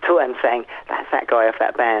 and saying, that's that guy off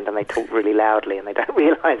that band, and they talk really loudly and they don't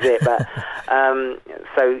realise it. But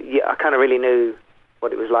so yeah, I kind of really knew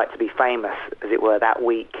what it was like to be famous, as it were, that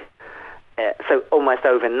week. So almost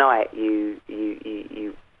overnight, you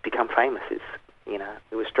become famous. It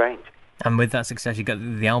was strange. And with that success, you got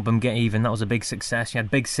the album Get Even. That was a big success. You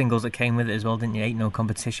had big singles that came with it as well, didn't you? Ain't No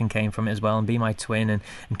Competition came from it as well, and Be My Twin, and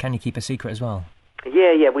Can You Keep a Secret as well.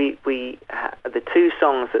 Yeah. We the two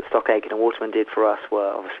songs that Stock Aitken and Waterman did for us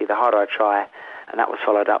were obviously The Harder I Try, and that was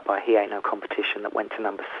followed up by He Ain't No Competition, that went to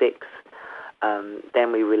number 6.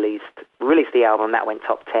 Then we released the album, that went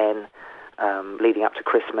top 10, leading up to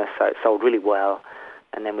Christmas, so it sold really well.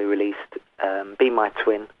 And then we released Be My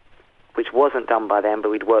Twin, which wasn't done by them, but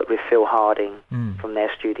we'd worked with Phil Harding from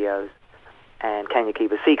their studios, and Can You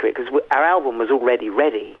Keep a Secret, because our album was already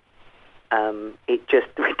ready. We just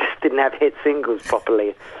didn't have hit singles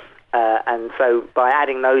properly, and so by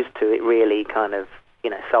adding those two, it really kind of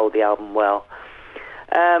sold the album well.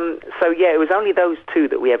 So yeah, it was only those two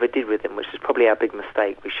that we ever did with him, which is probably our big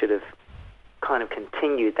mistake. We should have kind of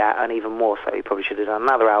continued that, and even more so. We probably should have done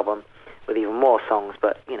another album with even more songs,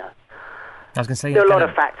 but I was going to say there are a lot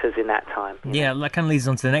of factors in that time. Yeah, that kind of leads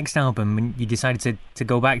on to the next album, when you decided to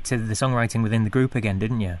go back to the songwriting within the group again,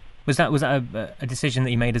 didn't you? Was that a decision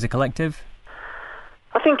that you made as a collective?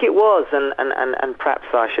 I think it was, and perhaps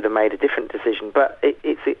I should have made a different decision. But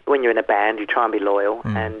it's when you're in a band, you try and be loyal,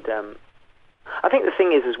 and I think the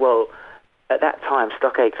thing is as well. At that time,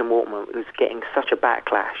 Stockakes and Waterman was getting such a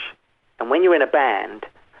backlash, and when you're in a band,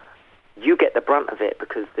 you get the brunt of it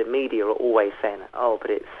because the media are always saying, "Oh,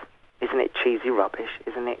 but isn't it cheesy rubbish?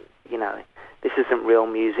 Isn't it? This isn't real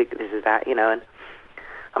music. This is that." And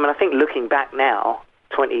I mean, I think looking back now,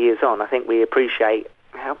 20 years on, I think we appreciate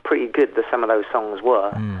how pretty good some of those songs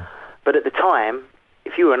were. But at the time,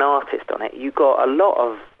 if you were an artist on it, you got a lot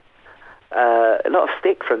of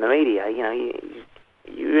stick from the media.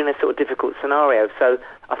 You're in a sort of difficult scenario. So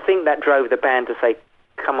I think that drove the band to say,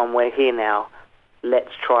 "Come on, we're here now.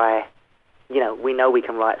 Let's try. We know we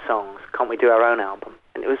can write songs. Can't we do our own album?"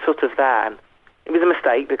 And it was sort of that. And it was a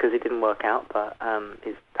mistake because it didn't work out, but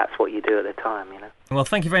that's what you do at the time, Well,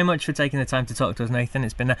 thank you very much for taking the time to talk to us, Nathan.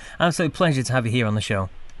 It's been an absolute pleasure to have you here on the show.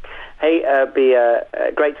 Hey, it'd be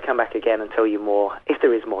great to come back again and tell you more, if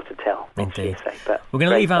there is more to tell. Indeed. But we're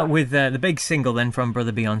going to leave out with the big single then from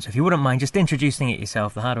Brother Beyond. So if you wouldn't mind just introducing it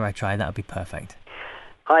yourself, The Harder I Try, that would be perfect.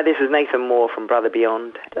 Hi, this is Nathan Moore from Brother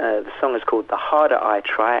Beyond. The song is called The Harder I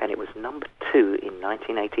Try, and it was number 2 in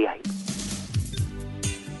 1988.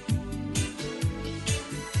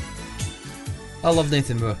 I love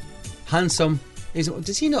Nathan Moore. Handsome.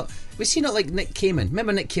 Was he not like Nik Kershaw?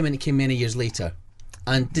 Remember Nik Kershaw came many years later?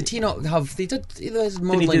 And did he not have... He did his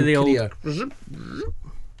modelling career. Didn't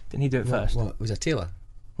he do it first? What, was it a tailor?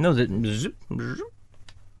 No, It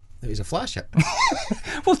was a flash up.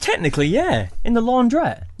 Well, technically, yeah. In the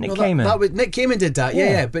laundrette, Nik Kershaw. Nik Kershaw did that,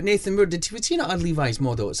 yeah. But Nathan Moore, was he not a Levi's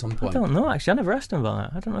model at some point? I don't know, actually. I never asked him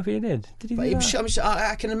about that. I don't know if he did. Did he do that? I'm sure,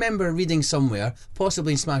 I can remember reading somewhere,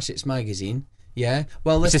 possibly in Smash Hits magazine. Yeah,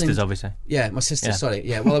 well, listening... My sisters, obviously. Yeah, my sister, sorry.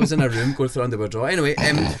 Yeah, well, I was in a room, going through underwear drawer. Anyway,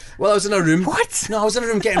 well, I was in a room... What? No, I was in a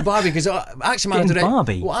room getting Barbie, because Action Man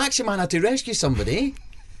had to rescue somebody.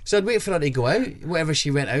 So I'd wait for her to go out, whatever she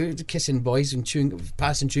went out, kissing boys and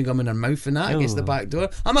passing chewing gum in her mouth and that against the back door.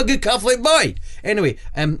 I'm a good Catholic boy! Anyway,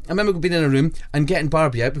 I remember being in a room and getting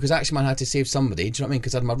Barbie out because Action Man had to save somebody, do you know what I mean?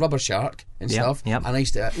 Because I had my rubber shark and stuff, and I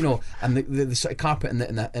used to, and the sort of carpet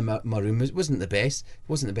in my room wasn't the best,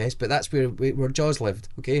 but that's where Jaws lived,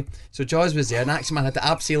 okay? So Jaws was there and Action Man had to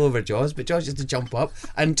abseil over Jaws, but Jaws used to jump up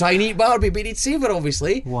and try and eat Barbie, but he'd save her,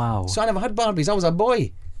 obviously. Wow. So I never had Barbies, I was a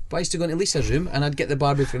boy. But I used to go into Lisa's room and I'd get the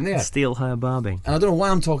Barbie from there. Steal her Barbie. And I don't know why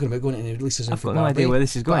I'm talking about going into Lisa's room for Barbie. I've got no idea where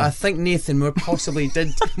this is going. But I think Nathan Moore possibly did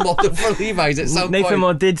model for Levi's at some point. Nathan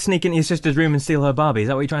Moore did sneak into your sister's room and steal her Barbie. Is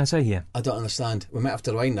that what you're trying to say here? I don't understand. We might have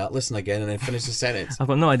to rewind that, listen again, and then finish the sentence. I've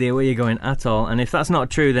got no idea where you're going at all. And if that's not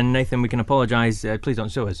true, then Nathan, we can apologise. Please don't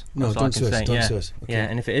sue us. No, don't sue us. Don't sue us. Okay. Yeah,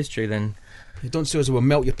 and if it is true, then... Don't sue us or we'll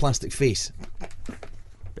melt your plastic face.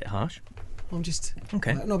 Bit harsh. I'm just...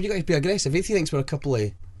 Okay. No, but you got to be aggressive. If he thinks we're a couple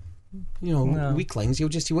of... weaklings, he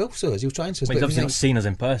will sue us, he'll try and sue us. Well, he's obviously not seen us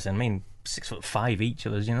in person. I mean, 6'5" each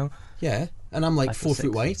of us, Yeah, and I'm like 4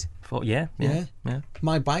 foot wide. Yeah.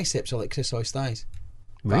 My biceps are like Chris Hoy's thighs.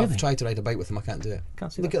 Really? I've tried to ride a bike with him, I can't do it.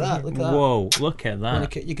 Can't see look at that. Whoa, look at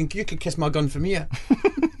that. You can kiss my gun from here.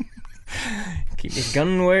 Keep your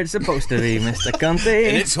gun where it's supposed to be, Mr. Conte.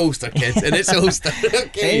 In its holster, kids. In its holster.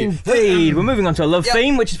 Okay. Indeed. We're moving on to a love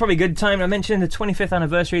theme, which is probably a good time. I mentioned the 25th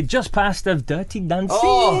anniversary just passed of Dirty Dancing.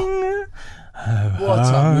 Oh. What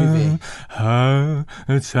a movie.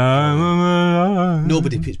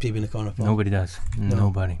 Nobody puts Baby in the Corner, Paul. Nobody does. No.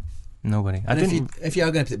 Nobody. If you are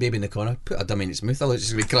going to put the baby in the corner, put a dummy in its mouth. I'll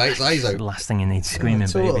just cry its eyes out. The last thing you need, screaming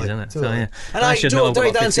babies, isn't it? Totally. So, yeah. And I should know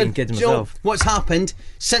about 15 kids myself. What's happened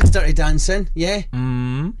since Dirty Dancing? Yeah.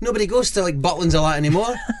 Nobody goes to like Butlins a lot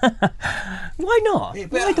anymore. Why not?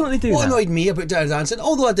 Why don't they do that? What annoyed me about Dirty Dancing,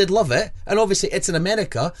 although I did love it, and obviously it's in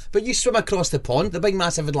America, but you swim across the pond, the big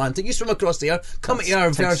massive Atlantic, you swim across there, come to our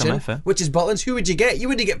version, which is Butlins. Who would you get? You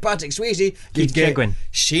wouldn't get Patrick Swayze. You'd get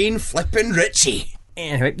Shane flippin' Ritchie.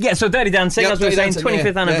 Anyway, so Dirty Dancing, as we were saying,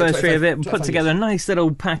 25th anniversary of it. We put together a nice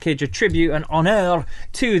little package, a tribute, an honour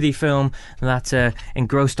to the film that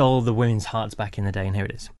engrossed all the women's hearts back in the day, and here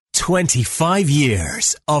it is. 25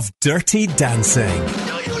 years of Dirty Dancing.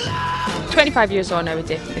 25 years on, I would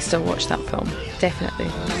definitely still watch that film. Definitely.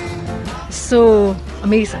 It's so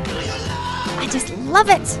amazing. I just love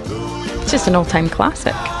it. It's just an all-time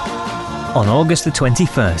classic. On August the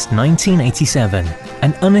 21st, 1987,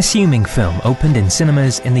 an unassuming film opened in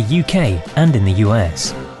cinemas in the UK and in the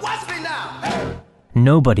US.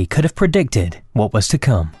 Nobody could have predicted what was to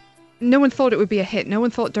come. No one thought it would be a hit. No one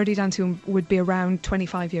thought Dirty Dancing would be around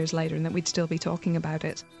 25 years later and that we'd still be talking about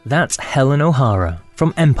it. That's Helen O'Hara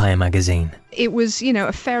from Empire magazine. It was,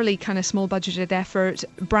 a fairly kind of small budgeted effort,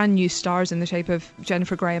 brand new stars in the shape of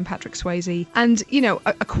Jennifer Grey and Patrick Swayze, and,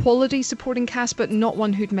 a quality supporting cast, but not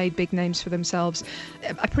one who'd made big names for themselves.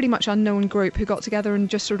 A pretty much unknown group who got together and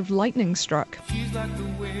just sort of lightning struck. She's like the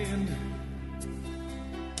wind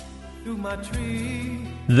through my tree.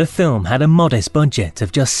 The film had a modest budget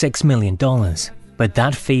of just $6 million, but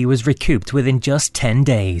that fee was recouped within just 10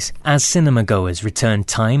 days, as cinema-goers returned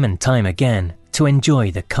time and time again to enjoy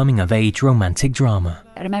the coming-of-age romantic drama.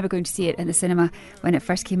 I remember going to see it in the cinema when it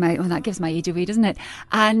first came out. Well, that gives my age away, doesn't it?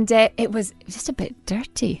 And it was just a bit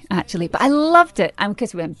dirty, actually. But I loved it. And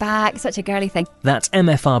because we went back, such a girly thing. That's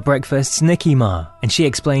MFR Breakfast's Nikki Marr, and she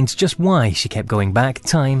explains just why she kept going back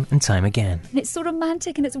time and time again. And it's so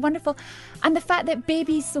romantic and it's wonderful. And the fact that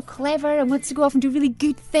Baby's so clever and wants to go off and do really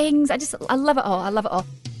good things. I love it all. I love it all.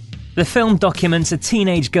 The film documents a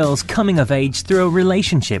teenage girl's coming of age through a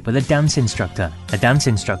relationship with a dance instructor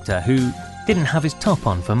who didn't have his top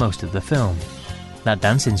on for most of the film. That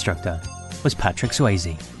dance instructor was Patrick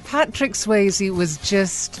Swayze. Patrick Swayze was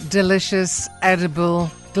just delicious, edible,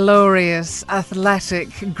 glorious, athletic,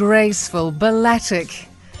 graceful, balletic.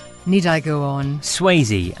 Need I go on?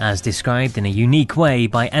 Swayze, as described in a unique way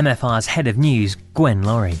by MFR's head of news, Gwen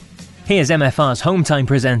Laurie. Here's MFR's hometime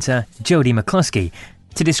presenter, Jodie McCluskey,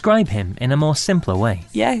 to describe him in a more simpler way.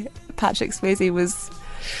 Yeah, Patrick Swayze was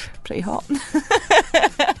pretty hot.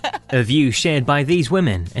 A view shared by these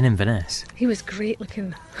women in Inverness. He was great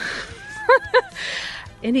looking.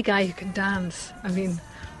 Any guy who can dance, I mean,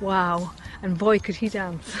 wow. And boy, could he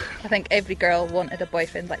dance. I think every girl wanted a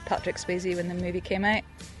boyfriend like Patrick Swayze when the movie came out,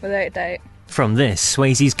 without a doubt. From this,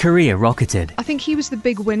 Swayze's career rocketed. I think he was the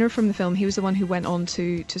big winner from the film. He was the one who went on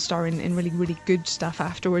to star in really, really good stuff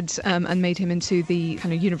afterwards, and made him into the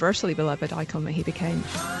kind of universally beloved icon that he became.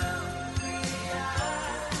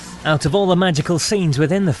 Out of all the magical scenes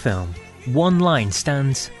within the film, one line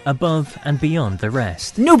stands above and beyond the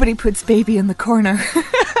rest. Nobody puts Baby in the corner.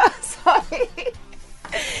 Sorry.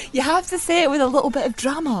 You have to say it with a little bit of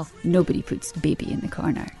drama. Nobody puts Baby in the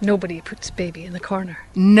corner. Nobody puts Baby in the corner.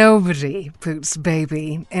 Nobody puts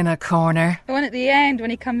Baby in a corner. The one at the end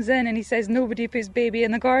when he comes in and he says, nobody puts Baby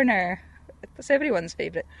in the corner. That's everyone's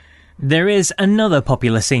favourite. There is another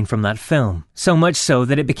popular scene from that film, so much so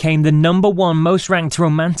that it became the #1 most ranked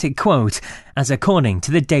romantic quote, as according to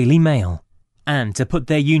the Daily Mail. And to put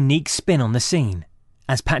their unique spin on the scene,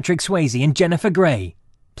 as Patrick Swayze and Jennifer Grey,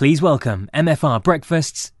 please welcome MFR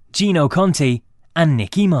Breakfast's Ginno Conti and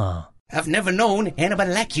Nikki Marr. I've never known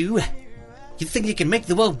anybody like you. You think you can make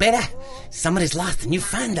the world better? Somebody's lost and you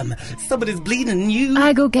find them. Somebody's bleeding and you...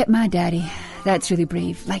 I go get my daddy. That's really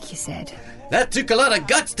brave, like you said. That took a lot of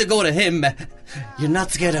guts to go to him. You're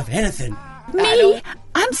not scared of anything. Me?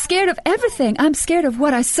 I'm scared of everything. I'm scared of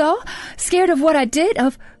what I saw, scared of what I did,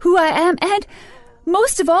 of who I am, and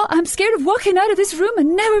most of all, I'm scared of walking out of this room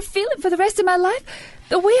and never feeling for the rest of my life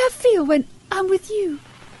the way I feel when I'm with you.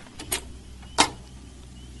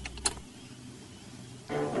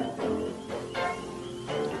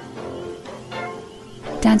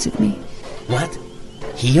 Dance with me. What?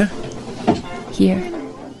 Here? Here.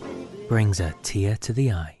 Brings a tear to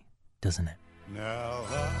the eye, doesn't it? Now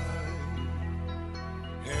I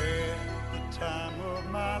had the time of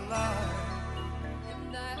my life.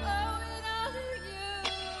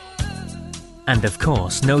 And of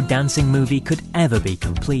course, no dancing movie could ever be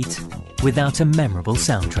complete without a memorable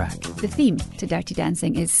soundtrack. The theme to Dirty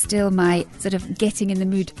Dancing is still my sort of getting in the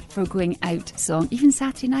mood for going out song. Even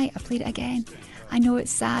Saturday night, I played it again. I know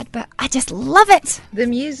it's sad, but I just love it. The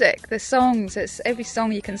music, the songs, it's every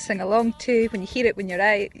song you can sing along to. When you hear it when you're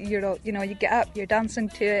out, you get up, you're dancing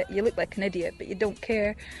to it, you look like an idiot, but you don't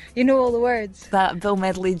care. You know all the words. That Bill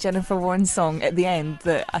Medley, Jennifer Warren song at the end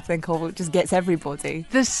that I think just gets everybody.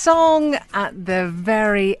 The song at the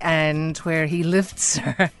very end where he lifts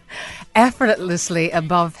her effortlessly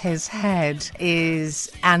above his head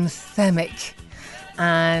is anthemic.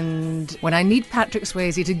 And when I need Patrick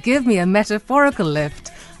Swayze to give me a metaphorical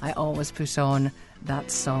lift, I always put on that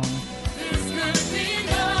song.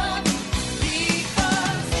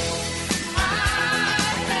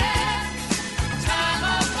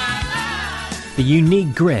 The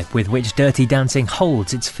unique grip with which Dirty Dancing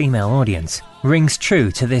holds its female audience rings true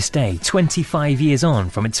to this day, 25 years on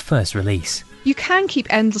from its first release. You can keep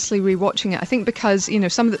endlessly rewatching it, I think, because, you know,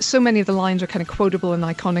 so many of the lines are kind of quotable and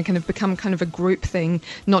iconic and have become kind of a group thing,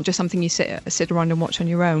 not just something you sit around and watch on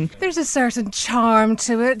your own. There's a certain charm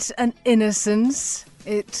to it, an innocence.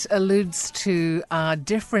 It alludes to a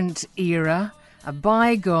different era, a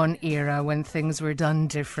bygone era when things were done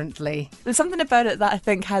differently. There's something about it that I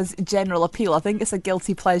think has general appeal. I think it's a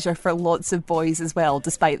guilty pleasure for lots of boys as well,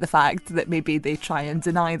 despite the fact that maybe they try and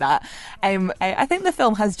deny that. I think the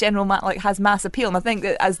film has has mass appeal, and I think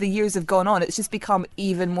that as the years have gone on, it's just become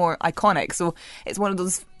even more iconic. So it's one of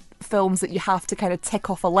those films that you have to kind of tick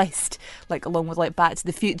off a list, like along with like Back to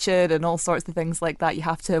the Future and all sorts of things like that. You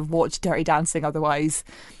have to have watched Dirty Dancing, otherwise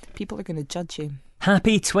people are going to judge you.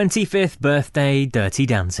 Happy 25th birthday, Dirty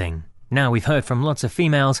Dancing. Now we've heard from lots of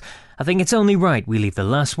females, I think it's only right we leave the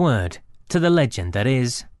last word to the legend that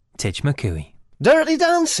is Titch McCooey. Dirty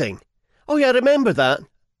Dancing? Oh yeah, I remember that.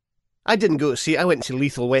 I didn't go to see it, I went to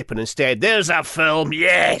Lethal Weapon instead. There's a film,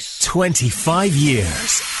 yes! 25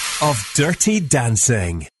 years of Dirty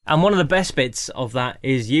Dancing. And one of the best bits of that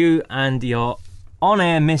is you and your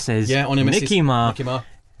on-air missus, Nikki Ma,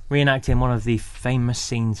 reenacting one of the famous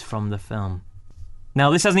scenes from the film. Now,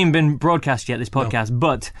 this hasn't even been broadcast yet, this podcast,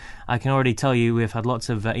 but I can already tell you we've had lots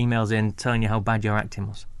of emails in telling you how bad your acting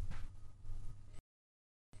was.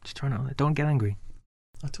 Just try not, don't get angry.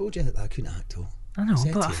 I told you that I couldn't act, though. I know,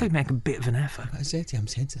 but I think make a bit of an effort. I said to you, I'm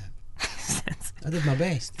sensitive. I did my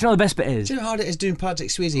best. Do you know what the best bit is? Do you know how hard it is doing Patrick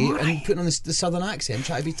Swayze and putting on the southern accent,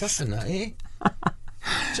 trying to be tough in that, eh?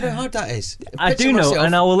 Do you know how hard that is? I do know,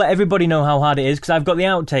 and I will let everybody know how hard it is, because I've got the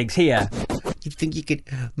outtakes here. You think you could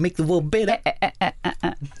make the world better?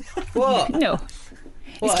 What? No.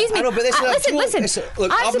 What? Excuse me. I know, but Listen.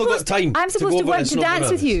 Look, I've not got time. I'm supposed to want to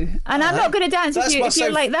dance with you, and I'm not going to dance with you if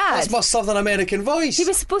you're like that. That's my Southern American voice. He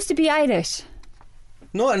was supposed to be Irish.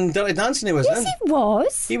 Not in Dirty Dancing, he wasn't. Yes, he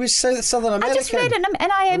was. He was Southern American. I just read it in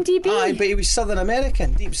IMDb. Aye, but he was Southern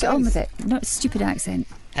American, deep south. Get on with it. Not a stupid accent.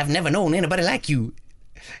 I've never known anybody like you.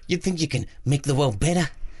 You think you can make the world better?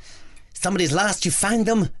 Somebody's lost, you find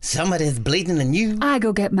them. Somebody's bleeding than you. I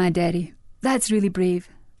go get my daddy. That's really brave,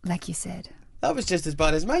 like you said. That was just as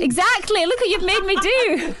bad as mine. Exactly. Look what you've made me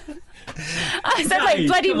do. I sound like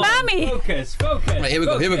bloody mammy. Focus. Right, here we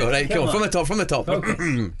go. Right, come on. From the top.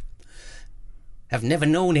 I've never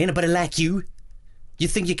known anybody like you. You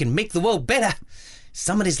think you can make the world better?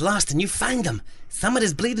 Somebody's lost and you find them.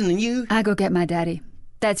 Somebody's bleeding than you. I go get my daddy.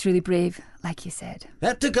 That's really brave, like you said.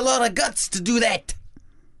 That took a lot of guts to do that.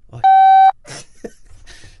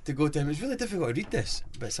 To go to him. It's really difficult to read this,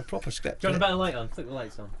 but it's a proper script. Do you want a better light on? Flick the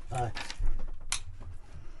lights on. Aye.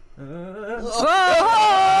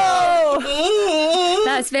 Whoa!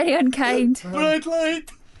 That's very unkind. Bright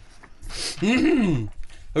light.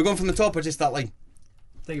 We're going from the top or just that line?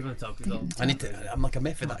 Take it from the top. I need to. I'm like a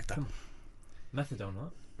method actor. Methadone,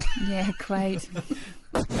 what? Yeah, quite.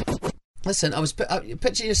 Listen,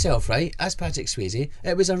 picture yourself, right? As Patrick Swayze.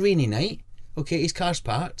 It was a rainy night. Okay, his car's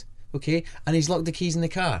parked. Okay, and he's locked the keys in the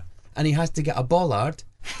car, and he has to get a bollard,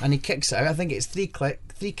 and he kicks it out. I think it's three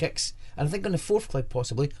kicks, and I think on the fourth click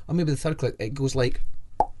possibly, or maybe the third click, it goes like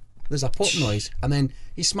there's a pop noise, and then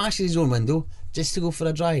he smashes his own window just to go for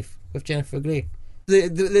a drive with Jennifer Grey.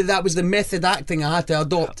 That was the method acting I had to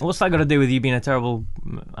adopt. What's that got to do with you being a terrible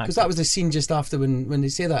actor? Because that was the scene just after when they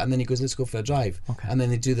say that, and then he goes, let's go for a drive. Okay. And then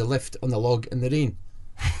they do the lift on the log in the rain.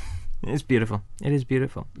 It's beautiful. It is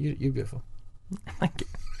beautiful. You're beautiful. Thank you.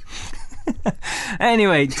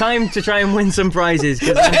 Anyway, time to try and win some prizes.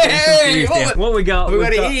 Hey, what we got? We've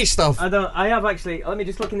got to eat stuff. I have actually. Let me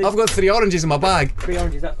just look in this. I've got 3 oranges in my bag. 3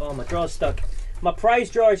 oranges. Oh, my draw's stuck. My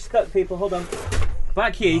prize drawer is stuck, people. Hold on.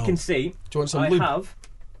 Back here, you can see. Do you want some lube? I have.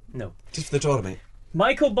 No. Just for the drawer, mate.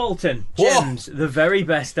 Michael Bolton. Gems, the very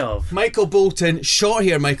best of. Michael Bolton, short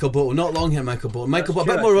hair Michael Bolton, not long hair Michael Bolton. Michael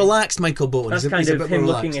Bolton, a bit more relaxed Michael Bolton. That's kind of him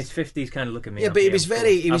looking his 50s kind of look at me. Yeah, but he was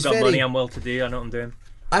very... I've got money, I'm well to do, I know what I'm doing.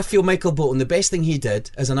 I feel Michael Bolton, the best thing he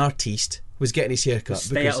did as an artiste was getting his hair cut.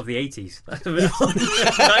 Stay out of the 80s. That's a bit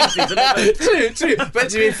 90s, True. But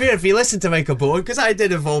to be fair, if you listen to Michael Bolton, because I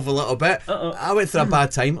did evolve a little bit, I went through a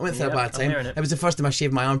bad time. It was the first time I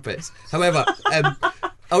shaved my armpits. However, I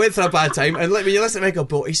went through a bad time, and when you listen to Michael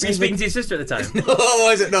Bolton, he says... Were you speaking to your sister at the time? No, I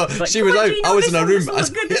wasn't. No, like, she was out. I was in a room.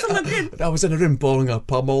 Good. I was in a room boiling a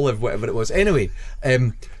palm olive, whatever it was. Anyway,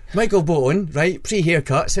 Michael Bolton, right,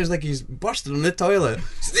 pre-haircut, sounds like he's bursting on the toilet.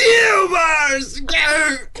 Steel bars!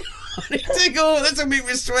 Go! I need to go. This will make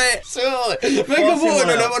me sweat. So, Michael Bolton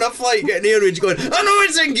on a flight getting ear rage going, I know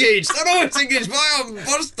it's engaged, but I'm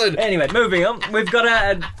bursting. Anyway, moving on. We've got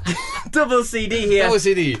a double CD here.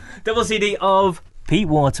 Double CD of Pete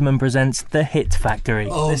Waterman presents The Hit Factory.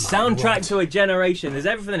 Oh, the soundtrack to a generation. There's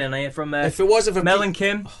everything in here from if it wasn't for Mel and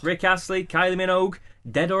Kim, Rick Astley, Kylie Minogue,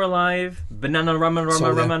 Dead or Alive, Banana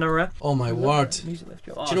Rama. Oh my word. Do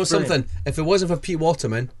you know something? If it wasn't for Pete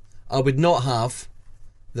Waterman, I would not have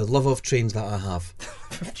the love of trains that I have.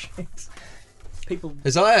 People.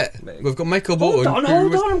 Is that it? We've got Michael Bolton. Hold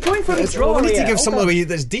on, I'm going for a draw. We need to here. give Hold somebody on.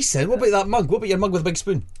 that's decent. What about that mug? What about your mug with a big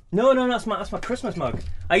spoon? No, that's my Christmas mug.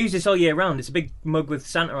 I use this all year round. It's a big mug with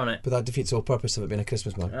Santa on it. But that defeats the whole purpose of it being a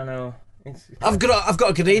Christmas mug. I know. I've got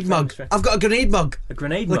a grenade mug. I've got a grenade mug. A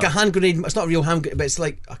grenade like mug? a hand grenade. It's not a real hand grenade, but it's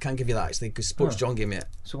like I can't give you that actually because Sports John gave me it.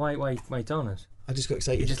 So why are you telling us? I just got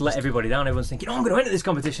excited. You just let everybody down. Everyone's thinking, I'm going to enter this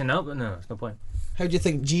competition now, but no, there's no point. How do you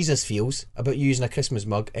think Jesus feels about using a Christmas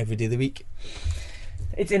mug every day of the week?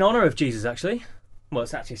 It's in honour of Jesus, actually. Well,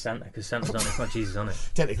 it's actually Santa, because Santa's on it, it's not Jesus on it.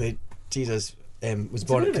 Technically, Jesus was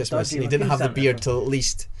born at Christmas and he didn't have the beard till at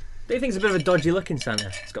least... Do you think it's a bit of a dodgy looking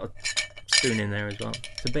Santa? It's got a spoon in there as well.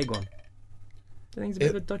 It's a big one. Do you think it's a bit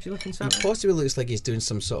of a dodgy looking Santa? He possibly looks like he's doing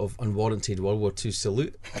some sort of unwarranted World War II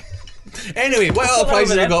salute. Anyway, what other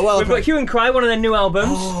prizes have we got? We've got Hue and Cry, one of their new albums.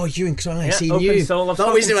 Oh, Hue and Cry, yeah, see Open you. Soul. That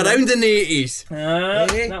wasn't around in the 80s.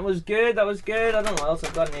 That was good. I don't know what else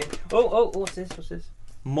I've got in here. Oh, what's this?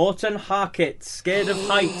 Morton Harkett, Scared of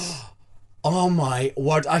Heights. Oh my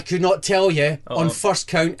word, I could not tell you on first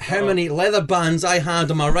count how many leather bands I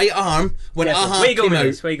had on my right arm when Aha came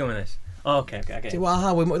out. Where you going with this? Oh, okay. See what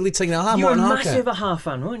Aha, when lead singer Aha, you were a Morton Harkett. massive Aha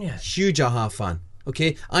fan, weren't you? Huge Aha fan.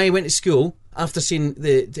 Okay, I went to school after seeing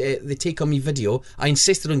the Take On Me video. I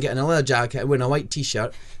insisted on getting a leather jacket and wearing a white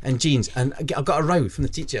t-shirt and jeans, and I got a row from the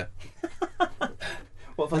teacher.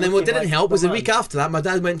 And then what didn't help was the week after that, my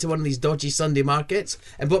dad went to one of these dodgy Sunday markets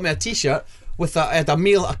and bought me a t-shirt with it had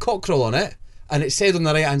a cockerel on it, and it said on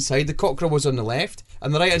the right hand side, the cockerel was on the left,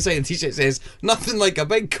 and the right hand side of the t-shirt says, nothing like a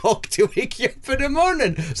big cock to wake you up in the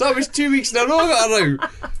morning. So I was 2 weeks in a row got a row.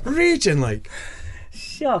 Raging like.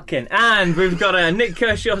 Shocking. And we've got a Nik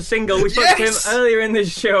Kershaw single. We spoke to him earlier in the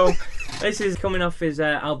show. This is coming off his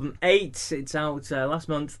album 8. It's out last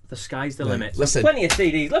month. The Sky's the Limit. Listen, plenty of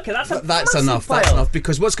CDs. Look at that. That's enough. File. That's enough.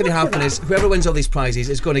 Because what's going to happen is whoever wins all these prizes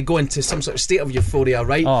is going to go into some sort of state of euphoria,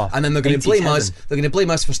 right? And then they're going to blame us. They're going to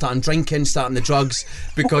blame us for starting drinking, starting the drugs,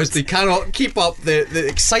 because they cannot keep up the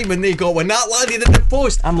excitement they got when that landed in the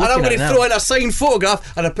post. I'm going to throw in a signed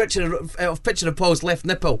photograph and a picture of Paul's left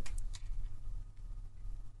nipple.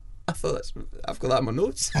 I've got that in my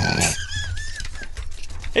notes.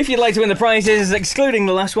 If you'd like to win the prizes, excluding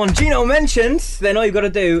the last one Ginno mentioned, then all you've got to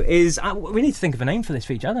do is... we need to think of a name for this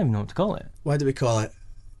feature. I don't even know what to call it. Why do we call it?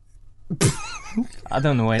 I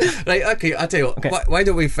don't know it. Right, okay, I'll tell you what. Okay. Why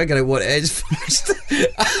don't we figure out what it is first?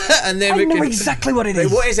 And then I know exactly what it is.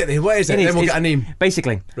 Right, what is it then? Then we'll get a name.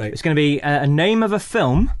 Basically, it's going to be a name of a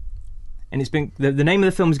film, and it's been the name of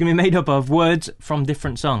the film is going to be made up of words from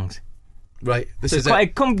different songs. Right, this is quite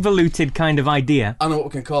a convoluted kind of idea. I know what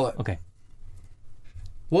we can call it. Okay.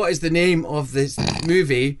 What is the name of this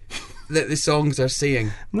movie that the songs are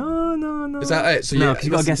saying? No. Is that it? So no, because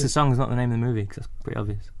you've got to guess the song, is not the name of the movie, because that's pretty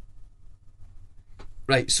obvious.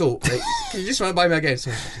 Right, so, can you just run it by me again?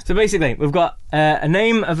 Sorry. So basically, we've got a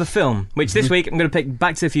name of a film, which this week I'm going to pick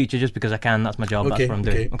Back to the Future just because I can, that's my job, that's what I'm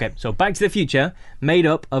doing. Okay, so Back to the Future, made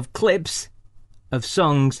up of clips of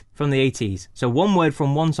songs from the 80s. So one word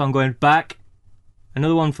from one song going back,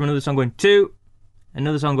 another one from another song going to,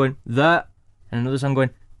 another song going the, and another song going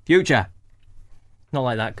future. Not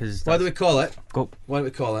like that, because... Why do we call it? Go. Why do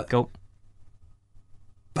we call it? Go.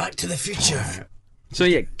 Back to the Future. So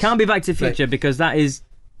yeah, can't be Back to the Future because that is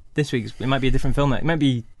this week's. It might be a different film. It might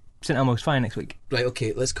be St Elmo's Fire next week. Right.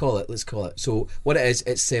 Okay. Let's call it. So what it is?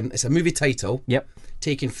 It's a movie title. Yep.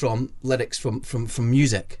 Taken from lyrics from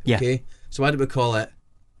music. Yeah. Okay. So why do we call it?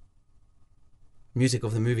 Music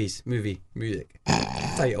of the movies. Music.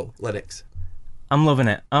 Title. Lyrics. I'm loving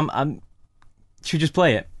it. Should we just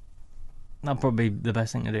play it? That'll probably be the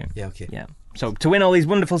best thing to do. Yeah. Okay. Yeah. So to win all these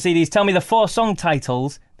wonderful CDs, tell me the 4 song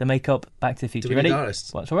titles that make up Back to the Future. Do we Ready? need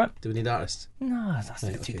artists? What's all right? Do we need artists? No, that's a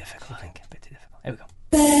bit too difficult. I think a bit too difficult. Here we go.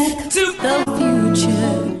 Back to the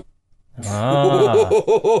Future.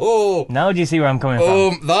 Oh. Now do you see where I'm coming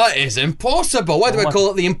from? That is impossible. Why do we call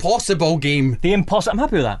it the Impossible Game? The Impossible. I'm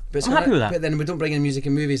happy with that. I'm happy with that. But then we don't bring in music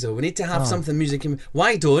and movies though. We need to have something music and...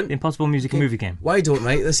 Why don't... The Impossible Music and Movie Game. Why don't,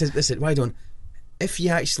 right? Listen, why don't... If you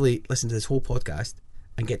actually listen to this whole podcast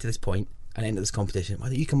and get to this point and enter this competition, why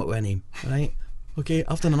don't you come up with a name, alright? Okay,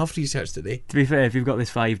 I've done enough research today. To be fair, if you've got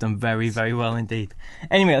this far, you've done very, very well indeed.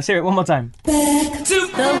 Anyway, let's hear it one more time. Back to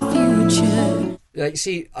the Future. Like,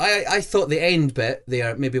 see, I thought the end bit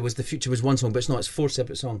there maybe was The Future was one song, but it's not. It's 4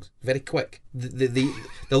 separate songs. Very quick. The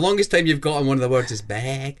longest time you've got on one of the words is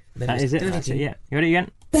back. That is it. That's it. Yeah. You ready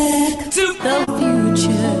again? Back to the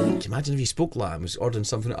future. Can you imagine if you spoke like that and was ordering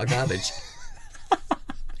something at a garage?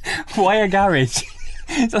 Why a garage?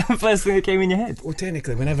 Is that the first thing that came in your head? Well,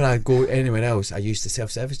 technically, whenever I go anywhere else, I use the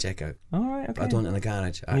self-service checkout. All right, okay. But I don't in a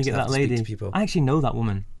garage. I You get actually have that to speak lady. to people. I actually know that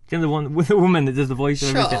woman. Do you know the one with the woman that does the voice of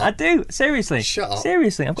Shut everything? up. I do. Seriously. Shut up.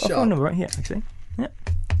 Seriously. I've got Shut a phone up. number right here, actually. Yeah.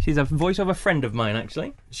 She's a voice of a friend of mine,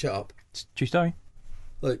 actually. Shut up. True story.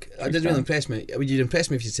 Look, it didn't really impress me. You'd impress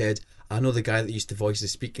me if you said, I know the guy that used to voice the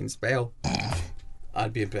Speak and Spell.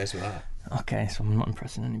 I'd be impressed with that. Okay, so I'm not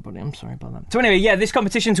impressing anybody. I'm sorry about that. So anyway, yeah, this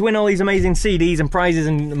competition to win all these amazing CDs and prizes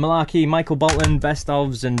and malarkey, Michael Bolton, best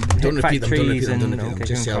ofs and Don't hit repeat them, factories don't and repeat them. okay,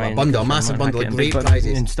 Just don't a try and- bundle, a don't try massive and bundle hack of it, great but-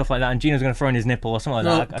 prizes. and stuff like that. And Gino's going to throw in his nipple or something like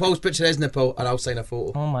No, that. Paul's picture his nipple and I'll sign a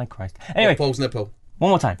photo. Oh my Christ. Anyway, Paul's nipple.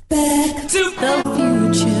 one more time. Back to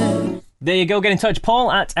the future. There you go, get in touch,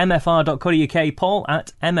 Paul at mfr.co.uk, Paul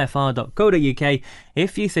at mfr.co.uk,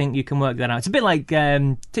 if you think you can work that out. It's a bit like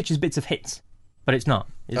Titch's Bits of Hits, but it's not.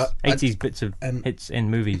 It's 80s bits of hits in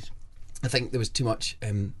movies. I think there was too much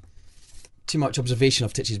observation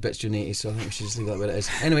of Titch's Bits during the 80s, so I think we should just leave that where it is.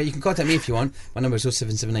 Anyway, you can contact me if you want. My number is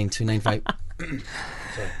 0779 295.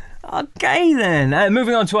 Okay then,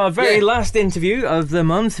 moving on to our very last interview of the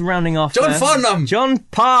month, rounding off... John Farnham! John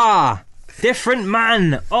Parr! Different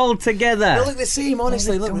man altogether. They look the same,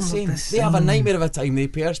 honestly. They Look the don't same. look the They have a same. nightmare of a time, they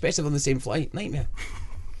pair, especially on the same flight. Nightmare.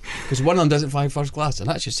 Because one of them doesn't fly first class, and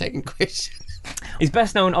that's your second question. He's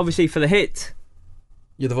best known, obviously, for the hit...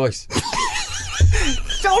 You're the voice.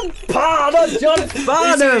 John Parr, not John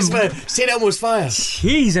Farnham! St. Elmo's Fire.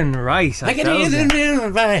 Cheese and rice, I can hear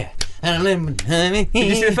the fire. Did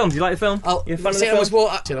you see the film? Do you like the film? You're a fan of the St. Elmo's film?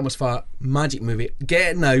 St. Elmo's Fire, magic movie.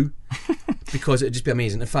 Get it now, because it'd just be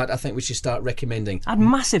amazing. In fact, I think we should start recommending. Had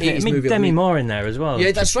massive hit. 80s I mean, movie of the Demi week. Moore in there as well.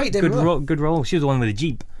 Yeah, that's right, Demi good Moore. Good role. She was the one with the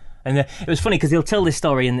Jeep. And it was funny because he'll tell this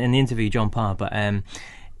story in the interview, John Parr, but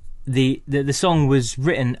the song was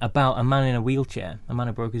written about a man in a wheelchair, a man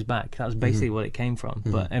who broke his back. That was basically what it came from.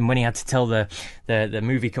 But and when he had to tell the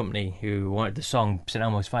movie company who wanted the song St.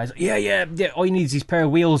 Elmo's Fire, he's like, yeah, all you need is these pair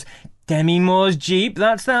of wheels. Demi Moore's Jeep,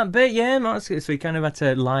 that's that bit, yeah. So he kind of had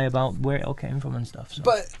to lie about where it all came from and stuff. So.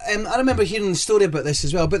 But I remember hearing the story about this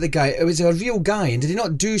as well, about the guy. It was a real guy, and did he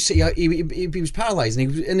not do... He was paralysed,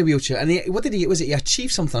 and he was in a wheelchair, and he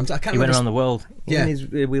achieved something? I can't He remember. went around the world Yeah. in his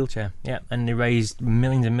wheelchair, yeah, and he raised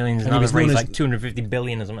millions and millions, and And he now was they've raised known as- like 250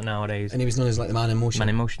 billion or something nowadays. And he was known as like the Man in Motion. Man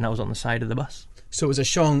in Motion, that was on the side of the bus. So it was a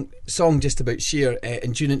song just about sheer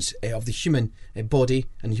endurance of the human body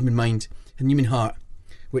and human mind and human heart,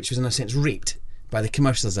 which was in a sense raped by the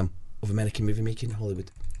commercialism of American movie making in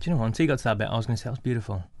Hollywood. Do you know what? Until you got to that bit, I was going to say that was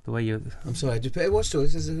beautiful. The way you... I'm sorry, but it was so.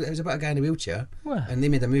 It was about a guy in a wheelchair, Well. and they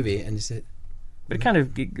made a movie, and they said... But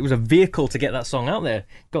it was a vehicle to get that song out there.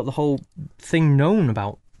 Got the whole thing known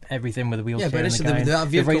about everything with the wheelchair and the originally guy. And that they've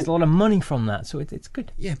vehicle... raised a lot of money from that, so it's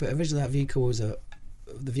good. Yeah, but originally that vehicle was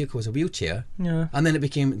a wheelchair, Yeah. and then it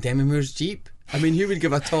became Demi Moore's Jeep. I mean, who would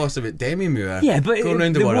give a toss about Demi Moore? Yeah, but going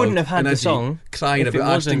around the they world wouldn't have had in a the Jeep song crying if it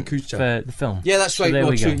about Ashton wasn't Kutcher for the film. Yeah, that's So right. there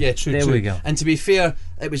Well, we true. go. Yeah, true. There true. we go. And to be fair,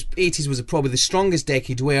 it was 80s was probably the strongest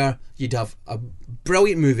decade where you'd have a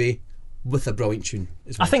brilliant movie with a brilliant tune.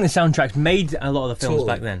 I think the soundtracks made a lot of the films Totally.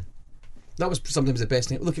 back then. That was sometimes the best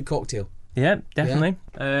thing. Look at Cocktail. Yeah, definitely.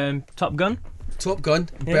 Top Gun. Top Gun.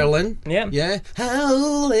 Yeah. Berlin. Yeah. Yeah.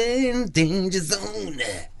 Howling Danger Zone.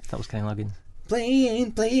 That was Kenny Loggins.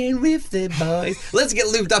 Playing with the boys. Let's get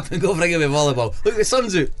lubed up and go for a game of volleyball. Look, the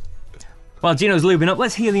sun's out. While Gino's lubing up,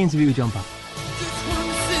 let's hear the interview with John Parr.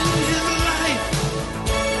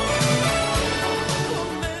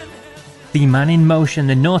 The man in motion,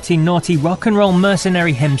 the naughty, naughty rock and roll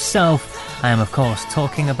mercenary himself. I am, of course,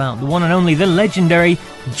 talking about the one and only, the legendary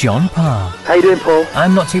John Parr. How you doing, Paul?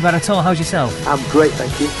 I'm not too bad at all. How's yourself? I'm great,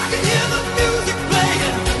 thank you.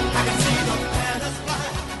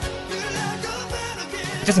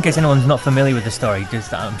 Just in case anyone's not familiar with the story,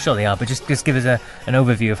 I'm sure they are, but just give us an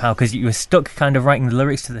overview of how, because you were stuck kind of writing the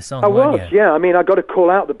lyrics to the song, I weren't was, you? yeah. I mean, I got a call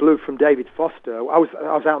out the blue from David Foster. I was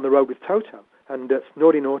out on the road with Toto, and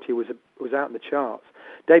Naughty Naughty was out in the charts.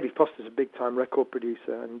 David Foster's a big-time record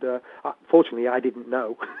producer, and fortunately I didn't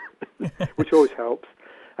know, which always helps.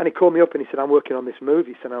 And he called me up and he said, I'm working on this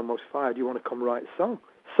movie, St. Elmo's Fire. Do you want to come write a song?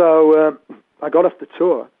 So I got off the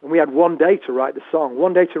tour, and we had 1 day to write the song,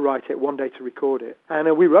 1 day to write it, 1 day to record it.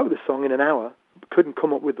 And we wrote the song in an hour, couldn't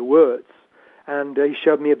come up with the words. And he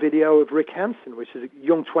showed me a video of Rick Hansen, which is a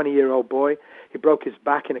young 20-year-old boy. He broke his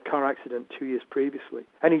back in a car accident 2 years previously.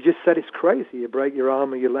 And he just said it's crazy. You break your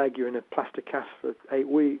arm or your leg, you're in a plaster cast for 8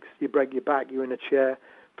 weeks. You break your back, you're in a chair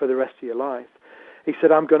for the rest of your life. He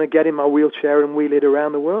said, I'm going to get in my wheelchair and wheel it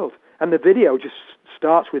around the world. And the video just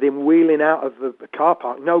starts with him wheeling out of the car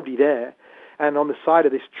park, nobody there. And on the side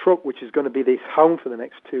of this truck, which is going to be this home for the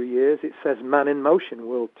next 2 years, it says Man in Motion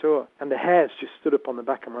World Tour. And the hairs just stood up on the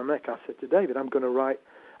back of my neck. I said to David, I'm going to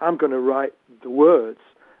write the words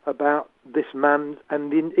about this man,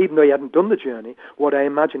 and even though he hadn't done the journey, what I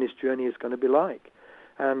imagine his journey is going to be like.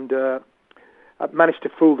 And I managed to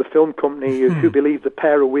fool the film company who believed the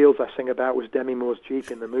pair of wheels I sing about was Demi Moore's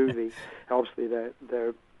Jeep in the movie. Obviously,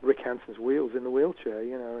 they're Rick Hansen's wheels in the wheelchair,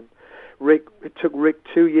 you know. And it took Rick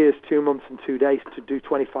 2 years, 2 months, and 2 days to do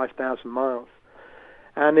 25,000 miles.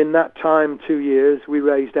 And in that time, 2 years, we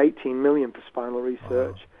raised $18 million for spinal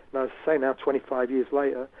research. Now, as I say, now 25 years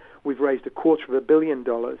later, we've raised $250 million,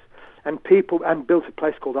 and built a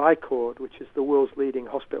place called iCord, which is the world's leading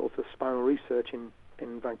hospital for spinal research in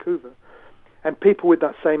Vancouver. And people with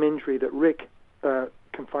that same injury that Rick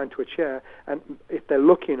confined to a chair, and if they're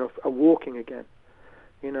lucky enough, are walking again.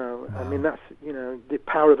 You know, I mean, that's, you know, the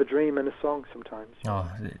power of a dream and a song sometimes. Oh,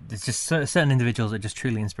 there's just certain individuals that are just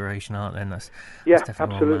truly inspirational, aren't they? And that's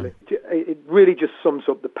absolutely. It really just sums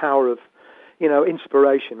up the power of, you know,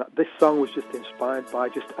 inspiration. This song was just inspired by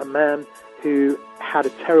just a man who had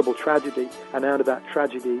a terrible tragedy, and out of that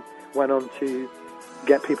tragedy went on to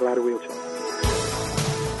get people out of wheelchairs.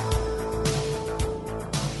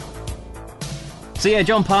 So yeah,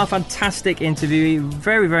 John Parr, fantastic interview.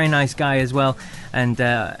 Very, very nice guy as well. And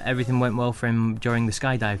everything went well for him during the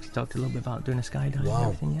skydive. He talked a little bit about doing a skydive. Wow. And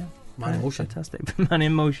everything, yeah. Man in motion. Fantastic. Man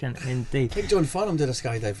in motion, indeed. I think John Farnham did a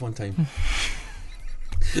skydive one time.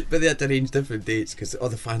 But they had to arrange different dates because all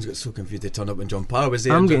the fans got so confused they turned up when John Parr was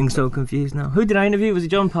there. I'm getting so confused now. Who did I interview? Was it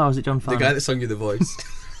John Parr or was it John Farnham? The guy that sung you the voice.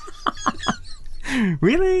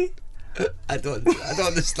 Really? I don't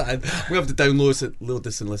understand. We have to download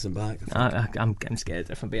this and listen back. I'm scared,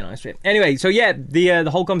 if I'm being honest with you. Anyway, so yeah, the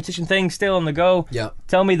whole competition thing still on the go. Yeah.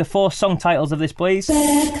 Tell me the 4 song titles of this, please.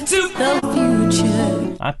 Back to the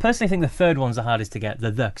future. I personally think the third one's the hardest to get,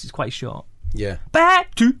 because it's quite short. Yeah.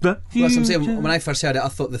 Back to the future. Well, that's what I'm saying. When I first heard it, I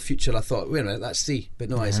thought the future. I thought, wait a minute, that's C, but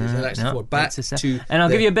no, it's actually 4. Back to. And I'll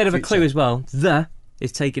give you a bit of a clue as well. The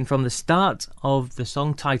is taken from the start of the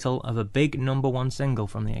song title of a big #1 single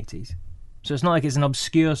from the 80s. So it's not like it's an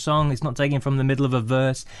obscure song, it's not taken from the middle of a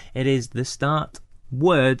verse, it is the start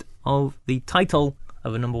word of the title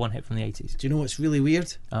of a #1 hit from the 80s. Do you know what's really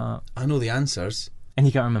weird? I know the answers. And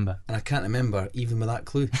you can't remember? And I can't remember even with that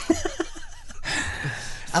clue.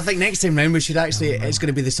 I think next time round we should actually, it's going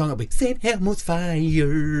to be the song, it'll be St. Elmo's Fire,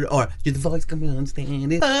 or You're the Voice Coming on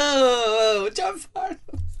Standing. Oh, John Parr.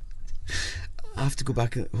 I have to go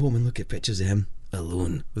back home and look at pictures of him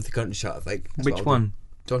alone with the curtain shut, I think. Which one?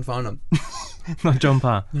 John Farnham. Not John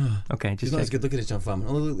Parr. No. Okay, just he's not as good looking as John Farnham.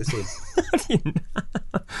 Only look the same.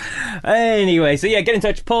 Anyway, so yeah, get in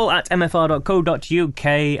touch, paul@mfr.co.uk.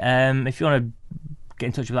 If you want to get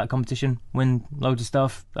in touch with that competition, win loads of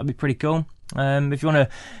stuff, that'd be pretty cool. If you want to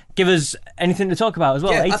give us anything to talk about as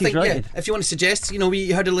well, 80s related. If you want to suggest,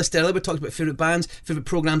 we heard a list earlier, we talked about favourite bands, favourite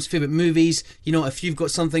programmes, favourite movies. If you've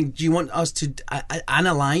got something, do you want us to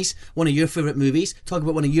analyse one of your favourite movies, talk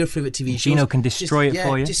about one of your favourite TV shows? Ginno can destroy it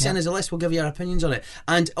for you. Just send us a list, we'll give you our opinions on it.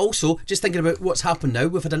 And also, just thinking about what's happened now,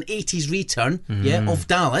 we've had an 80s return of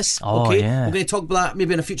Dallas. Oh, yeah. We're going to talk about that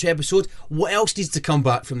maybe in a future episode. What else needs to come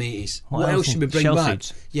back from the 80s? What else should we bring shell back?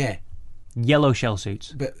 Suits. Yeah. Yellow shell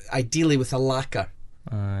suits. But ideally with a lacquer.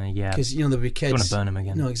 Yeah. Because, there'll be kids. You want to burn them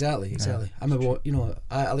again. No, exactly. Yeah. I remember,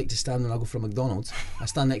 I like to stand when I go for McDonald's. I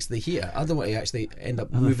stand next to the heater. I don't want to actually end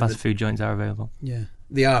up moving. Fast food joints are available. Yeah.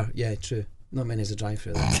 They are, yeah, true. Not many as a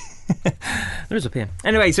drive-through though. There is up here.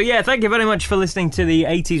 Anyway, so yeah, thank you very much for listening to the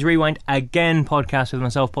 80s Rewind Again podcast with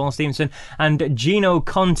myself, Paul Stephenson, and Ginno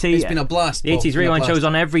Conti. It's been a blast, The Paul. 80s Rewind shows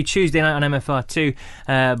on every Tuesday night on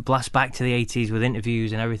MFR2. Blast back to the 80s with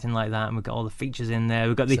interviews and everything like that, and we've got all the features in there.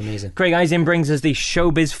 We've got amazing. Craig Eisen brings us the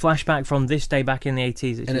showbiz flashback from this day back in the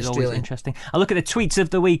 80s, which is always interesting. I look at the tweets of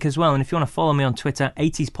the week as well, and if you want to follow me on Twitter,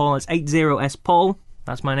 80sPaul, it's 80sPaul.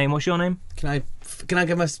 That's my name. What's your name? Can I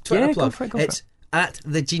give my Twitter plug? Go for it's it. at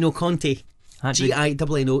the Ginno Conti.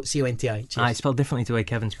 GINNOCONTI. It's spelled differently to the way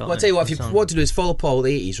Kevin spelled it. I'll tell you what, if you want to do is follow Paul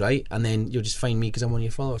the 80s, right? And then you'll just find me because I'm one of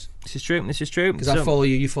your followers. This is true. Because I follow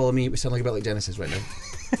you, you follow me. We sound like a bit like Genesis right now.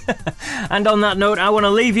 And on that note, I want to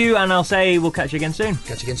leave you, and I'll say we'll catch you again soon.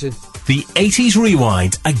 The 80s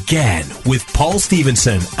Rewind again with Paul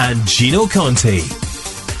Stephenson and Ginno Conti.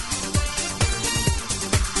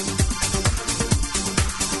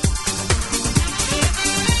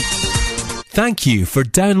 Thank you for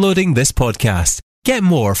downloading this podcast. Get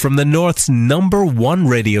more from the North's #1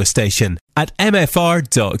 radio station at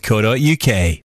mfr.co.uk.